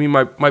 So I mean,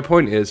 my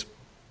point is,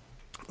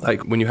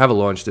 like, when you have a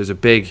launch, there's a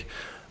big.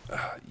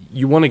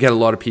 You want to get a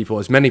lot of people,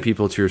 as many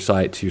people to your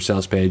site, to your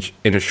sales page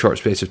in a short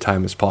space of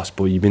time as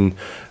possible. You've been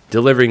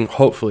delivering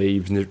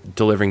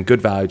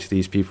good value to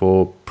these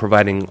people,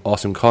 providing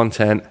awesome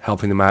content,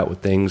 helping them out with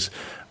things,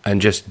 and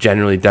just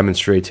generally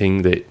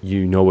demonstrating that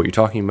you know what you're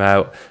talking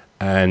about,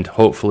 and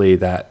hopefully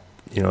that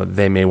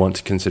they may want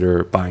to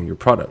consider buying your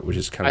product, which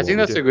is kind of. I think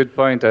that's a good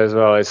point as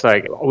well. It's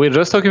like we're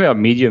just talking about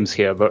mediums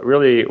here, but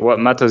really what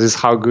matters is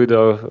how good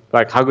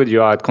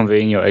you are at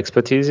conveying your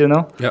expertise.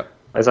 Yeah.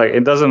 It's like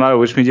it doesn't matter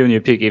which medium you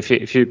pick.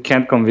 If you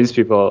can't convince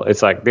people,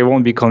 it's like they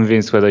won't be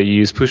convinced whether you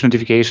use push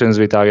notifications,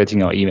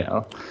 retargeting, or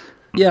email.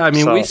 Yeah, I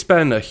mean, we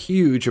spend a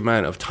huge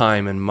amount of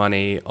time and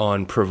money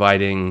on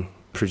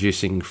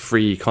producing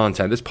free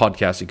content. This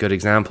podcast is a good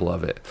example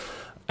of it.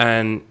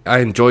 And I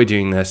enjoy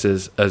doing this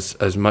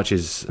as much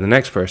as the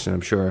next person,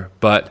 I'm sure.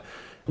 But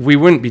we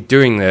wouldn't be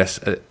doing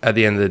this at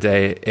the end of the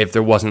day if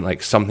there wasn't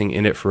like something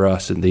in it for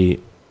us in the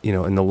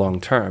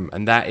long term.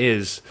 And that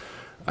is,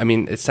 I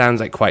mean, it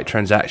sounds like quite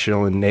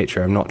transactional in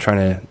nature. I'm not trying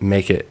to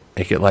make it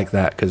like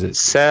that, because it's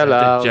sell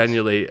out.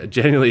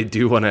 Genuinely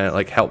do want to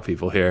like help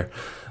people here,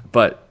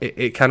 but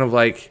it kind of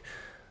like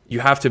you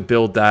have to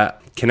build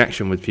that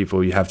connection with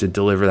people. You have to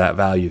deliver that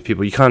value to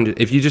people. You can't,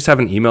 if you just have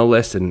an email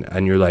list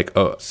and you're like,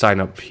 oh, sign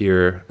up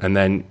here, and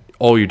then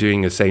all you're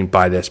doing is saying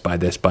buy this, buy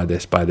this, buy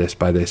this, buy this,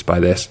 buy this, buy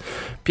this.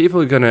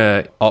 People are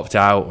gonna opt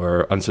out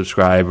or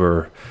unsubscribe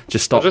or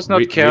just stop. Or just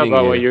not care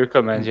about what you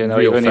recommend.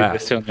 Even if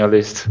it's still on your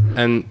list.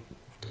 And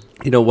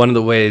one of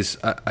the ways,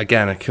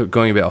 again,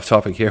 going a bit off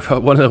topic here,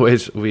 but one of the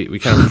ways we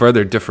kind of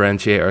further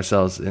differentiate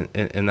ourselves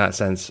in that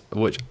sense,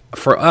 which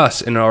for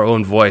us in our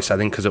own voice, I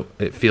think, because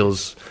it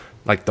feels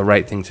like the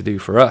right thing to do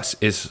for us,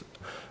 is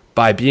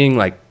by being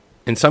like,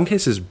 in some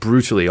cases,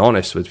 brutally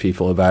honest with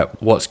people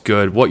about what's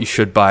good, what you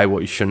should buy, what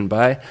you shouldn't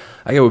buy.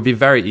 Like, it would be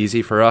very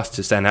easy for us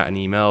to send out an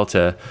email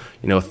to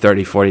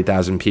 30,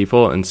 40,000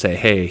 people and say,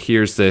 hey,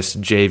 here's this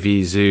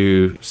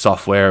JVZoo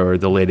software or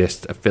the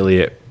latest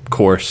affiliate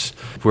course.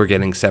 We're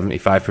getting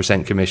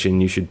 75% commission.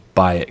 You should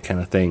buy it, kind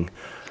of thing.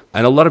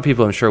 And a lot of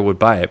people, I'm sure, would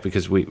buy it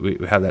because we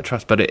have that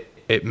trust, but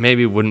it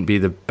maybe wouldn't be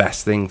the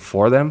best thing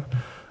for them.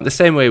 The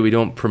same way we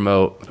don't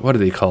promote, what do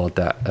they call it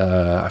that?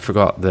 I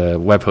forgot the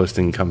web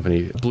hosting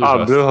company.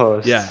 Bluehost.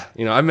 Bluehost. Yeah.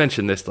 I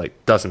mentioned this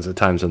like dozens of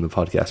times on the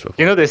podcast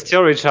before. They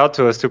still reach out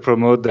to us to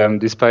promote them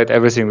despite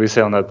everything we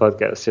say on that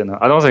podcast.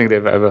 I don't think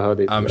they've ever heard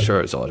it. I'm sure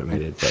it's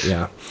automated, but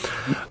yeah.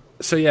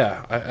 So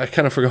yeah, I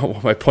kind of forgot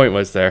what my point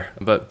was there.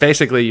 But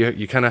basically,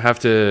 you kind of have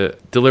to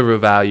deliver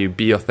value,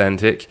 be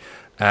authentic.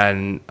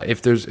 And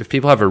if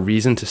people have a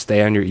reason to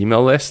stay on your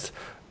email list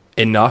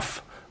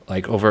enough,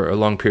 like over a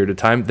long period of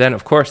time, then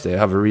of course they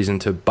have a reason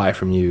to buy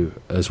from you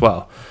as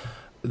well.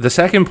 The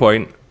second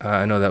point,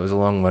 I know that was a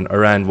long one,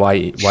 around why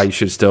you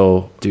should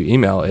still do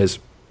email is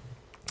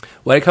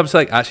when it comes to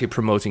like actually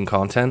promoting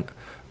content.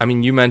 I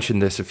mean, you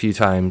mentioned this a few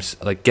times,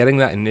 like getting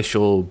that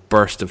initial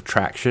burst of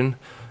traction.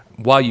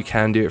 While you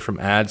can do it from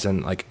ads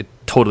and like it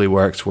totally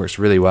works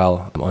really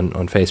well on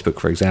Facebook,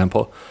 for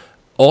example.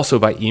 Also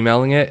by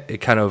emailing it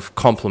kind of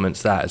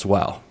complements that as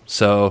well.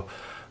 So,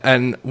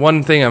 and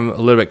one thing I'm a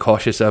little bit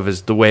cautious of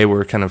is the way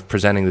we're kind of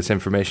presenting this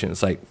information.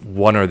 It's like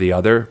one or the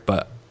other,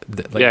 but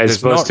it's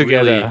both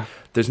together.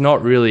 There's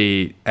not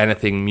really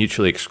anything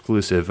mutually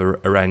exclusive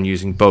around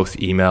using both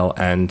email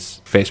and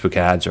Facebook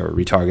ads or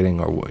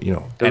retargeting or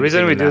The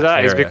reason we do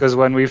that is because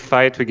when we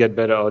fight, we get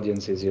better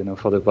audiences,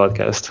 for the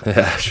podcast.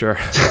 Yeah, sure.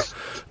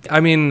 I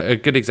mean, a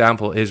good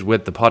example is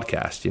with the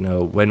podcast.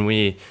 When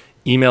we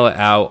email it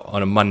out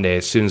on a Monday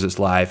as soon as it's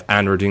live,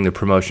 and we're doing the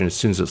promotion as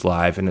soon as it's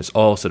live, and it's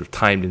all sort of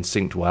timed and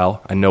synced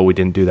well. I know we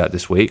didn't do that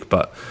this week,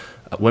 but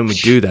when we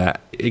do that,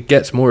 it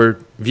gets more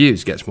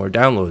views, gets more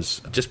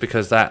downloads, just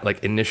because that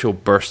like initial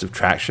burst of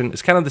traction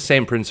is kind of the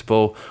same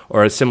principle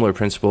or a similar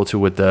principle to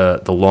with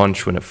the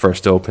launch when it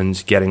first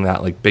opens, getting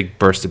that like big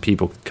burst of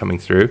people coming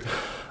through.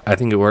 I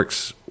think it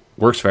works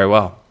very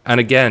well.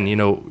 And again,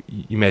 you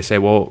may say,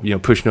 well,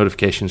 push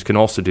notifications can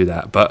also do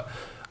that, but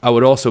I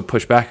would also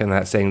push back on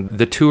that, saying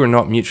the two are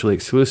not mutually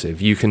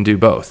exclusive. You can do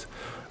both.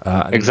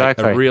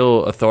 Exactly. A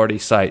real authority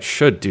site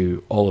should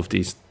do all of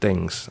these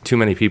things. Too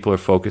many people are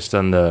focused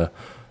on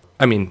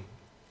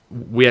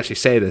we actually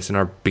say this in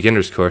our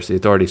beginner's course, the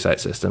authority site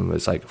system.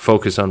 It's like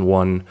focus on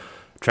one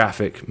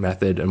traffic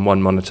method and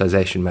one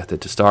monetization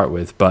method to start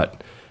with.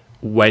 But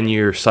when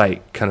your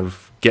site kind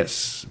of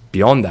gets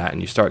beyond that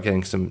and you start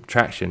getting some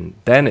traction,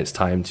 then it's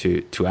time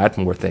to add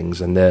more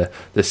things. And the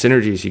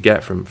synergies you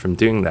get from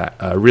doing that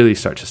really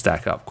start to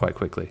stack up quite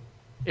quickly.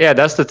 Yeah,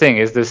 that's the thing,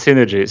 is the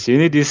synergies. You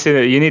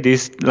need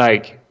this,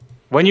 like,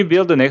 when you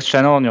build the next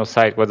channel on your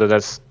site, whether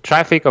that's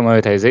traffic or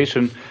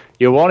monetization,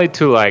 you want it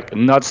to, like,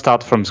 not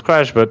start from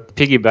scratch, but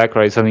piggyback,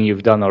 right, something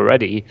you've done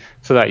already,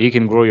 so that you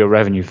can grow your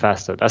revenue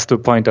faster. That's the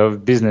point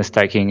of business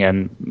stacking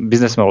and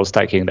business model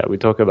stacking that we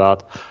talk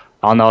about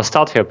on our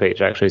Start Here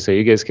page, actually. So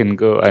you guys can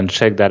go and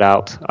check that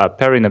out.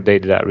 Perrin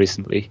updated that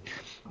recently.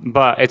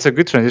 But it's a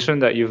good transition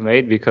that you've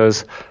made,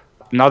 because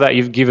now that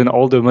you've given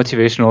all the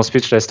motivational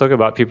speech, let's talk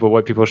about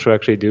what people should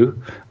actually do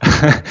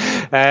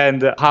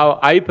and how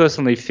I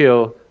personally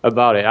feel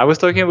about it. I was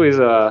talking with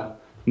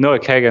Noah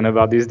Kagan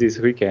about this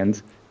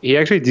weekend. He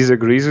actually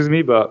disagrees with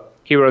me, but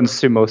he runs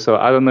Sumo, so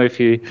I don't know if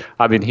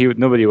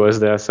nobody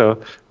was there,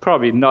 so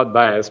probably not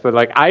biased. But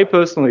like, I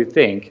personally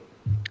think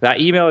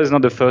that email is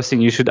not the first thing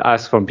you should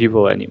ask from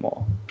people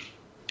anymore.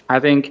 I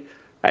think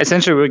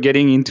essentially we're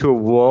getting into a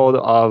world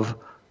of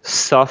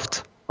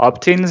soft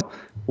opt-ins,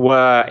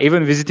 where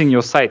even visiting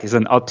your site is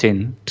an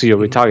opt-in to your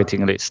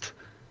retargeting list,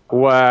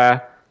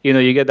 where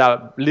you get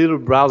that little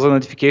browser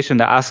notification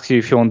that asks you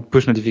if you want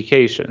push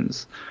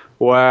notifications,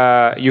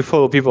 where you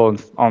follow people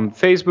on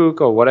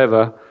Facebook or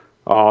whatever,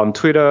 or on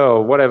Twitter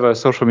or whatever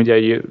social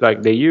media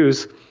they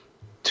use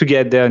to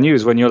get their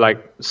news when you're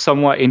like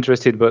somewhat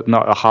interested but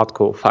not a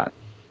hardcore fan.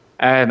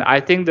 And I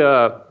think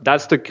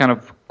that's the kind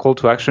of call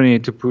to action you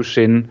need to push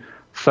in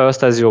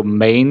first as your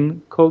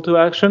main call to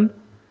action.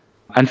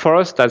 And for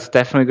us, that's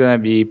definitely going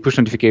to be push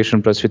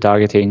notification plus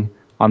retargeting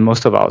on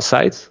most of our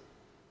sites.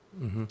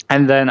 Mm-hmm.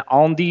 And then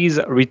on these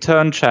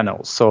return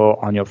channels, so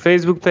on your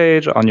Facebook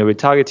page, on your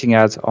retargeting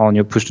ads, on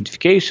your push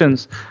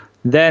notifications,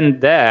 then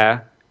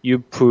there you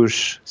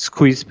push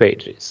squeeze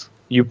pages.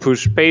 You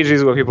push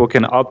pages where people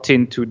can opt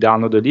in to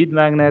download a lead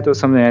magnet or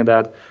something like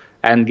that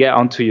and get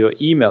onto your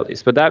email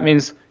list. But that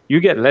means you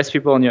get less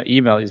people on your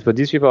email list, but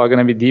these people are going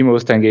to be the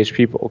most engaged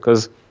people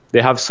because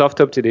they have soft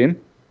opted in.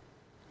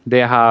 They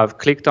have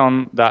clicked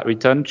on that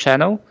return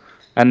channel,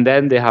 and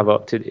then they have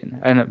opted in.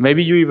 And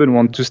maybe you even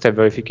want two-step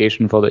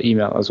verification for the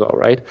email as well,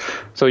 right?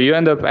 So you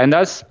end up, and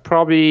that's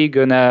probably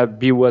going to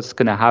be what's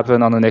going to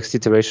happen on the next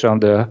iteration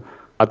of the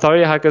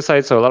Authority Hacker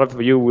site. So a lot of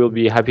you will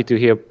be happy to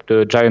hear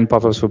the giant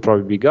pop-ups will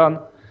probably be gone.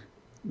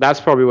 That's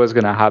probably what's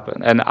going to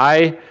happen. And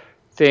I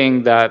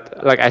think that,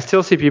 I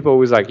still see people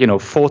with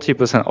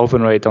 40%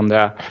 open rate on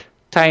their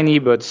tiny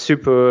but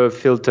super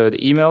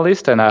filtered email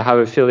list. And I have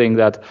a feeling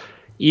that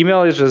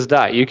email is just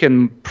that. You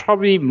can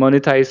probably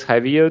monetize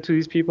heavier to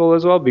these people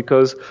as well,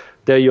 because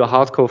they're your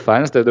hardcore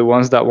fans. They're the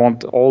ones that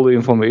want all the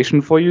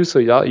information for you. So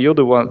you're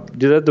the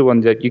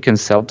one that you can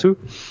sell to.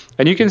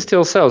 And you can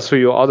still sell through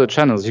your other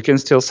channels. You can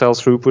still sell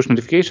through push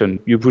notification.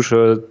 You push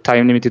a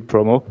time-limited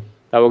promo.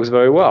 That works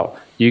very well.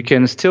 You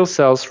can still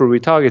sell through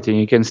retargeting.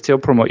 You can still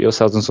promote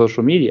yourselves on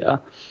social media.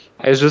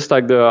 It's just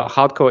like the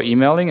hardcore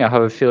emailing. I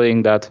have a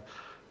feeling that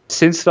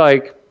since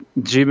like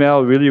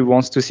Gmail really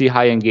wants to see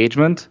high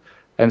engagement,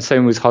 and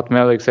same with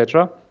Hotmail,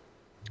 etc.,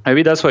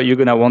 maybe that's what you're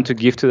going to want to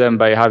give to them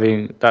by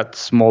having that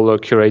smaller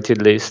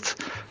curated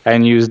list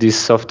and use these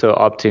softer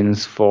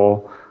opt-ins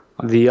for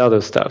the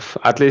other stuff.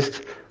 At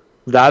least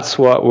that's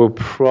what we're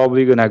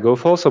probably going to go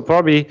for. So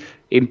probably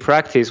in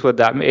practice,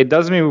 it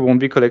doesn't mean we won't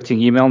be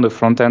collecting email on the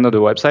front end of the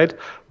website,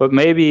 but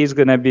maybe it's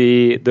going to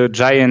be the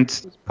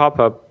giant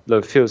pop-up,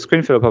 the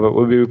screen filler pop-up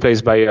will be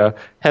replaced by a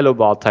hello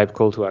bar type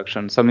call to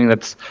action, something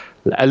that's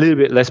a little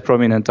bit less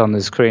prominent on the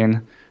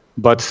screen,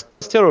 but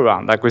still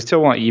around. Like we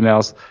still want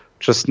emails,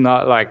 just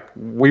not like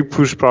we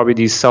push probably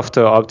these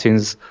softer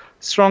opt-ins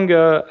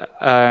stronger,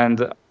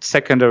 and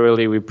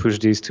secondarily we push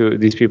these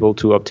people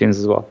to opt-ins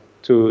as well,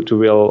 to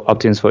real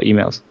opt-ins for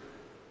emails.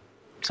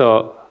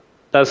 So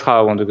that's how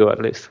I want to go, at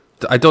least.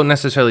 I don't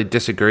necessarily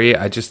disagree.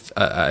 I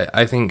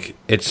think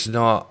it's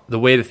not, the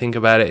way to think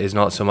about it is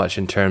not so much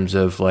in terms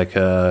of like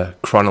a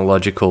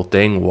chronological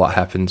thing, what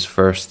happens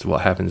first,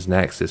 what happens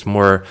next. It's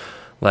more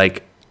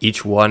like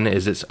each one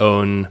is its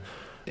own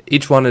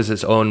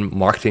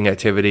marketing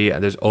activity,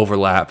 and there's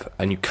overlap,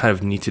 and you kind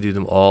of need to do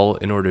them all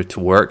in order to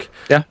work.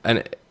 Yeah.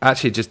 And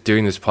actually just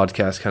doing this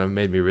podcast kind of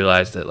made me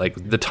realize that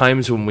like the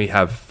times when we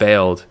have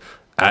failed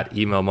at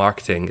email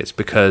marketing, it's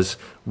because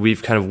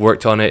we've kind of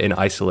worked on it in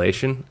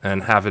isolation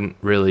and haven't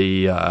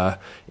really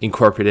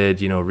incorporated,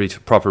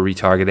 proper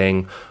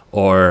retargeting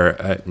or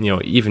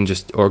even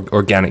just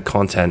organic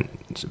content.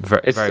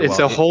 It's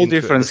a whole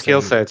different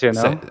skill set,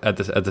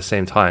 at the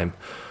same time.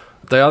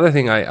 The other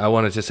thing I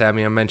wanted to say, I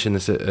mentioned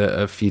this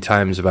a few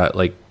times about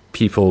like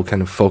people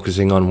kind of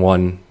focusing on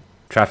one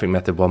traffic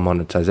method, one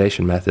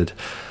monetization method,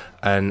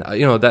 and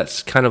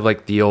that's kind of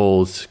like the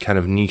old kind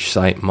of niche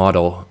site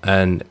model,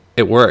 and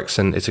it works,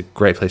 and it's a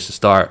great place to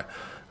start.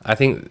 I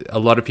think a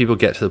lot of people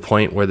get to the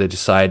point where they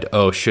decide,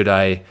 oh, should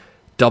I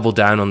double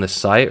down on this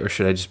site or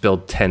should I just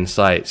build 10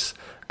 sites?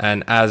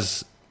 And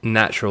as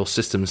natural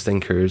systems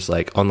thinkers,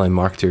 like online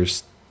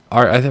marketers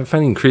I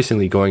find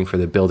increasingly going for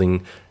the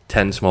building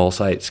 10 small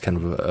sites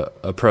kind of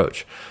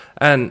approach.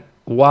 And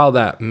while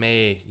that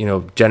may,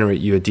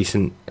 generate you a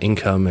decent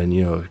income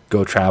and,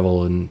 go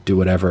travel and do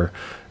whatever,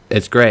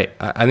 it's great.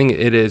 I think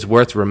it is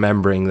worth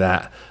remembering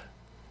that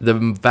the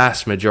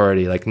vast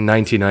majority, like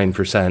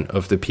 99%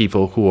 of the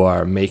people who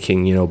are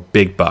making,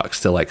 big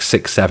bucks to like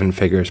 6-7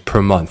 figures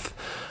per month,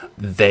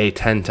 they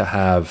tend to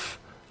have,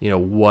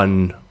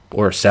 one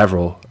or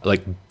several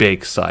like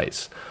big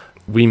sites.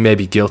 We may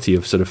be guilty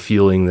of sort of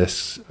fueling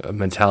this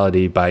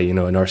mentality by, in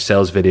our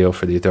sales video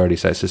for the Authority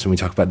Site System, we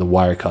talk about the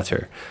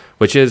Wirecutter,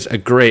 which is a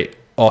great,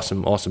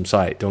 awesome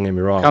site. Don't get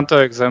me wrong.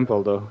 Counter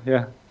example though.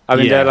 Yeah.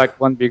 They're like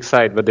one big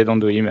site, but they don't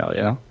do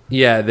email,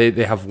 Yeah,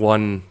 they have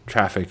one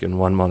traffic and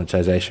one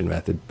monetization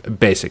method,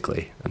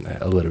 basically, and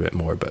a little bit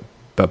more,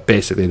 but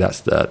basically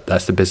that's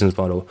the business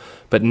model.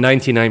 But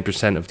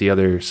 99% of the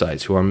other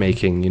sites who are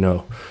making,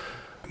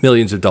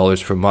 millions of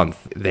dollars per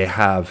month, they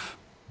have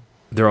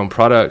their own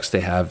products. They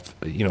have,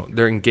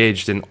 they're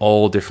engaged in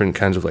all different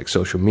kinds of like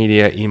social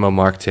media, email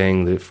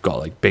marketing. They've got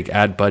like big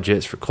ad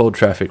budgets for cold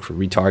traffic, for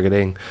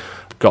retargeting,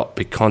 got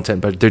big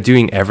content, but they're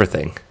doing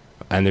everything,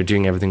 and they're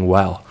doing everything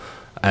well.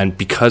 And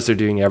because they're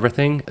doing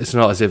everything, it's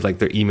not as if like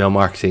their email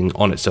marketing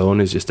on its own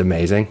is just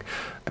amazing.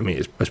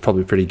 It's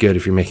probably pretty good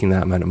if you're making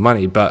that amount of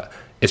money, but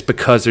it's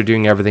because they're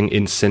doing everything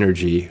in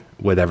synergy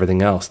with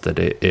everything else that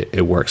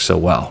it works so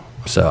well.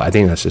 So I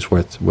think that's just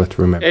worth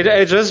remembering.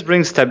 It just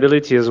brings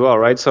stability as well,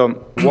 right? So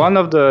one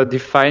of the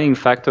defining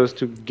factors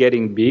to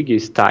getting big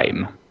is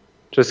time.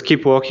 Just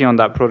keep working on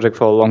that project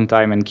for a long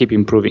time and keep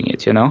improving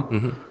it,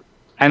 Mm-hmm.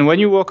 And when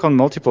you work on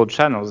multiple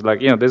channels, like,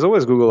 there's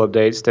always Google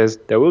updates,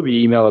 there will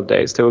be email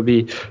updates, there will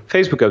be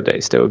Facebook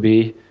updates, there will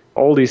be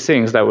all these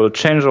things that will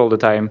change all the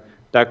time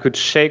that could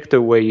shake the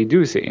way you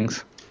do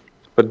things.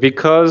 But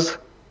because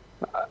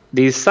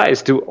these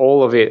sites do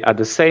all of it at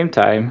the same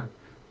time,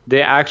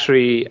 they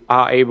actually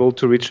are able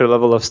to reach a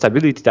level of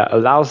stability that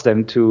allows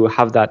them to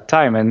have that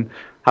time and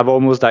have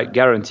almost that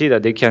guarantee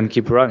that they can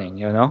keep running,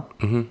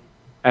 Mm-hmm.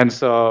 And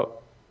so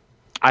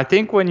I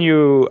think when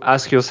you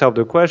ask yourself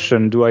the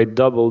question, do I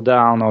double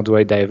down or do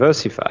I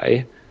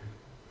diversify?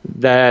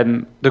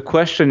 Then the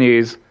question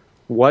is,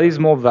 what is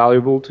more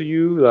valuable to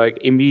you? Like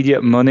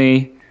immediate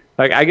money?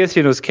 Like, I guess,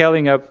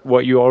 scaling up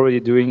what you're already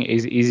doing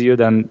is easier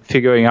than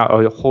figuring out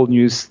a whole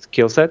new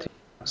skill set.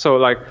 So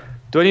like,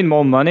 do I need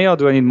more money or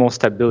do I need more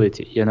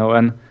stability?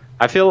 And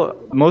I feel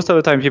most of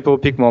the time people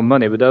pick more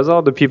money, but those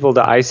are the people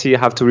that I see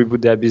have to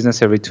reboot their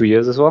business every 2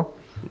 years as well.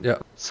 Yeah.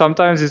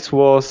 Sometimes it's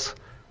worth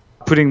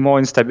putting more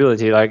in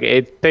stability. Like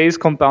it pays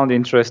compound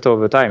interest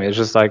over time. It's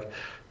just like,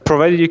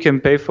 provided you can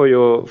pay for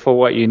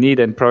what you need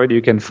and provided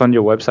you can fund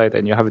your website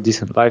and you have a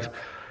decent life,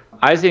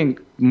 I think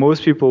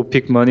most people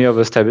pick money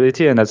over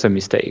stability, and that's a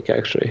mistake,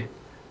 actually.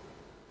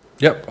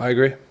 Yep, I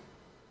agree.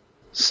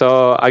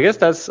 So I guess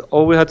that's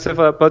all we had to say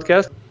for that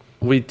podcast.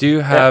 We do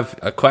have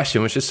a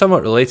question which is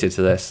somewhat related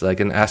to this, like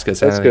an Ask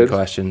Us Anything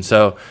question.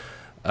 So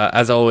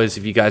as always,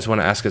 if you guys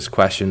want to ask us a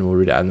question, we'll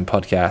read it out in the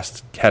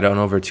podcast. Head on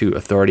over to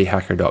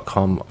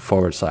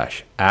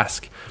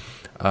authorityhacker.com/ask.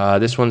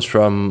 This one's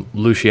from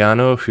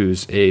Luciano,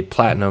 who's a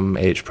Platinum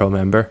AH Pro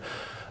member.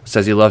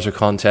 Says he loves our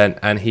content,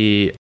 and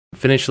he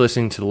finished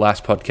listening to the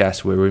last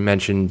podcast where we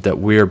mentioned that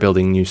we're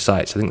building new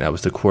sites. I think that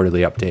was the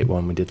quarterly update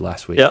one we did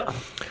last week. Yeah.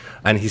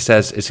 And he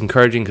says it's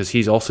encouraging because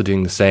he's also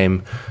doing the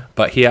same.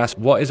 But he asked,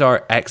 what is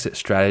our exit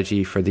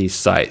strategy for these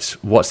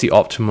sites? What's the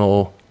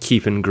optimal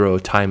keep and grow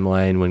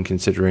timeline when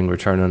considering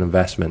return on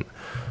investment?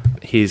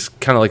 He's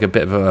kind of like a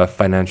bit of a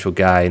financial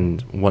guy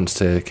and wants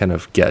to kind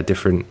of get a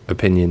different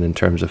opinion in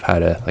terms of how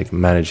to like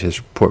manage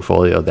his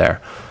portfolio there.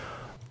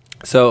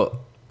 So,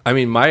 I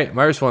mean, my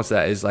response to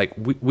that is like,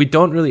 we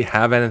don't really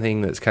have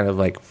anything that's kind of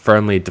like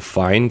firmly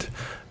defined.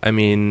 I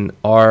mean,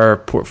 our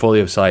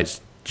portfolio of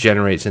sites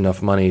generates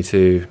enough money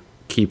to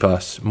keep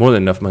us, more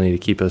than enough money to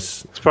keep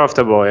us, it's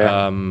profitable,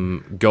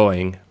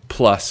 going,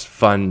 plus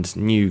fund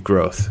new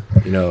growth.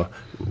 You know,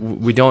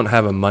 we don't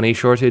have a money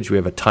shortage, we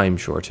have a time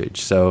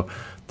shortage. So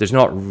there's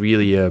not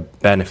really a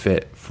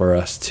benefit for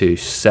us to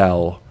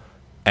sell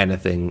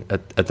anything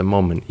at the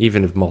moment,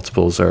 even if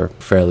multiples are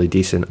fairly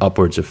decent,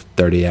 upwards of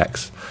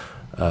 30x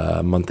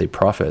monthly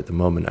profit at the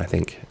moment, I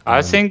think.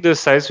 I think the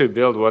sites we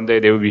build one day,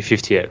 they will be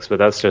 50x, but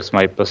that's just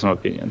my personal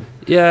opinion.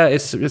 Yeah,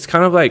 it's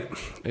kind of like,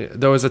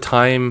 there was a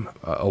time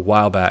a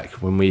while back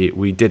when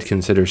we did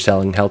consider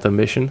selling Health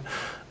Ambition,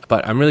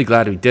 but I'm really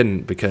glad we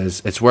didn't,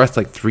 because it's worth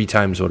like 3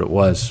 times what it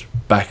was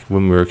back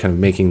when we were kind of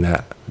making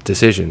that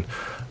decision.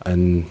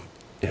 And,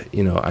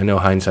 you know, I know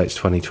hindsight's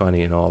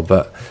 20/20 and all,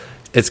 but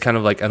it's kind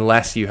of like,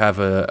 unless you have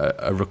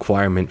a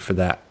requirement for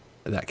that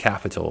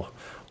capital,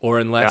 or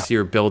unless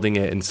you're building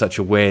it in such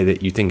a way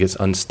that you think it's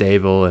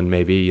unstable and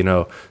maybe, you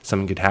know,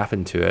 something could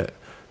happen to it,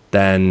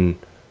 then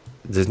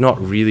there's not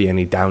really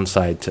any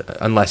downside to,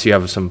 unless you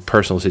have some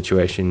personal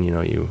situation, you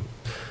know, you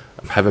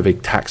have a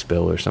big tax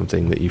bill or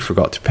something that you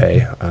forgot to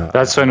pay.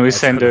 That's when we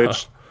send the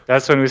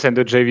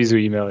JVZoo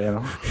email, you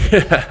know.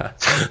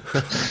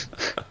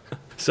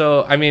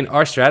 So, I mean,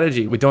 our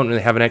strategy, we don't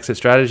really have an exit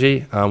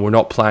strategy. We're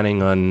not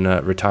planning on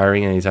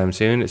retiring anytime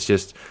soon. It's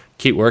just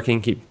keep working,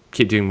 keep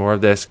doing more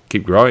of this,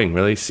 keep growing,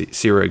 really,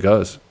 see where it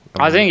goes.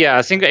 I think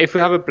if we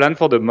have a plan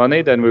for the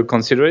money, then we'll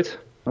consider it.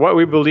 What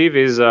we believe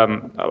is,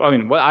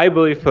 what I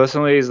believe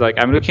personally is, like,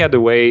 I'm looking at the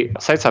way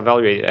sites are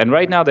valuated. And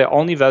right now, they're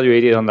only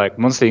valuated on, like,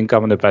 monthly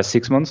income in the past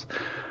 6 months,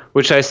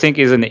 which I think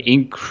is an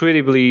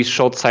incredibly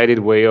short-sighted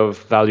way of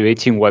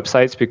valuating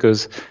websites,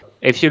 because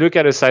if you look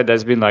at a site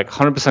that's been, like,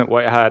 100%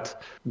 white hat,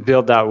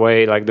 built that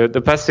way, like,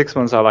 the past 6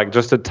 months are, like,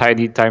 just a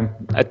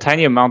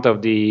tiny amount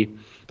of the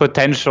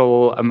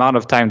potential amount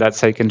of time that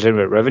site can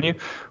generate revenue,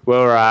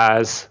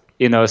 whereas,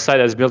 you know, a site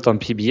that's built on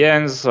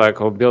PBNs, like,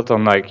 or built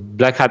on like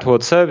Black Hat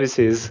World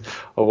Services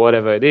or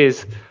whatever it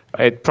is,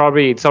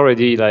 it's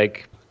already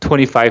like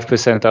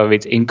 25% of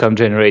its income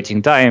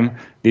generating time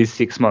these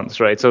 6 months,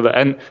 right? So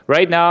and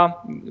right now,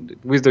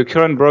 with the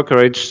current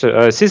brokerage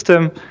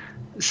system,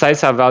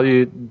 sites are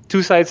valued,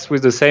 2 sites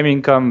with the same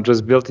income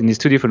just built in these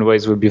 2 different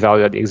ways will be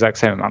valued at the exact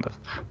same amount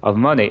of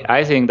money.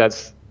 I think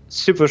that's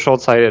super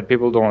short-sighted.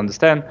 People don't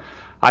understand.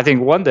 I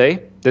think one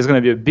day there's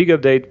going to be a big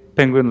update,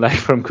 Penguin-like,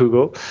 from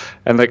Google,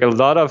 and like a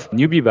lot of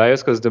newbie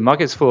buyers, because the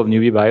market's full of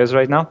newbie buyers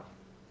right now,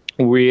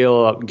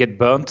 will get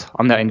burnt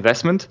on their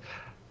investment,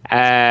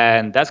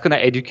 and that's going to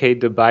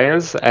educate the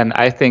buyers. And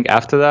I think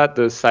after that,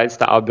 the sites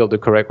that are built the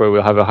correct way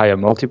will have a higher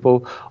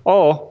multiple,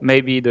 or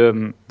maybe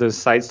the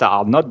sites that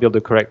are not built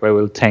the correct way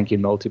will tank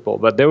in multiple.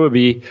 But there will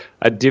be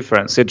a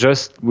difference. We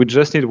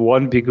just need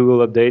one big Google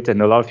update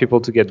and a lot of people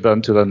to get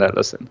burnt to learn that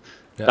lesson.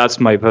 Yeah. That's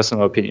my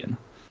personal opinion.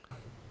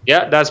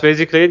 Yeah, that's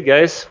basically it,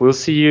 guys. We'll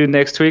see you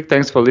next week.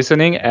 Thanks for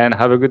listening, and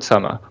have a good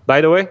summer.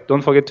 By the way,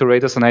 don't forget to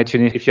rate us on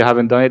iTunes if you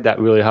haven't done it. That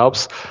really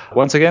helps.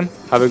 Once again,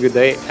 have a good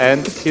day,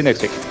 and see you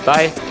next week.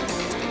 Bye.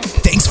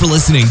 Thanks for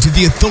listening to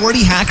the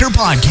Authority Hacker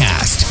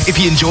Podcast. If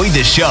you enjoyed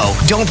this show,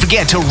 don't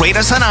forget to rate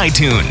us on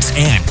iTunes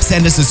and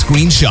send us a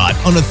screenshot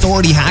on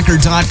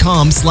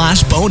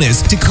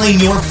authorityhacker.com/bonus to claim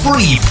your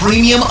free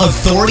premium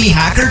Authority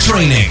Hacker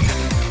training.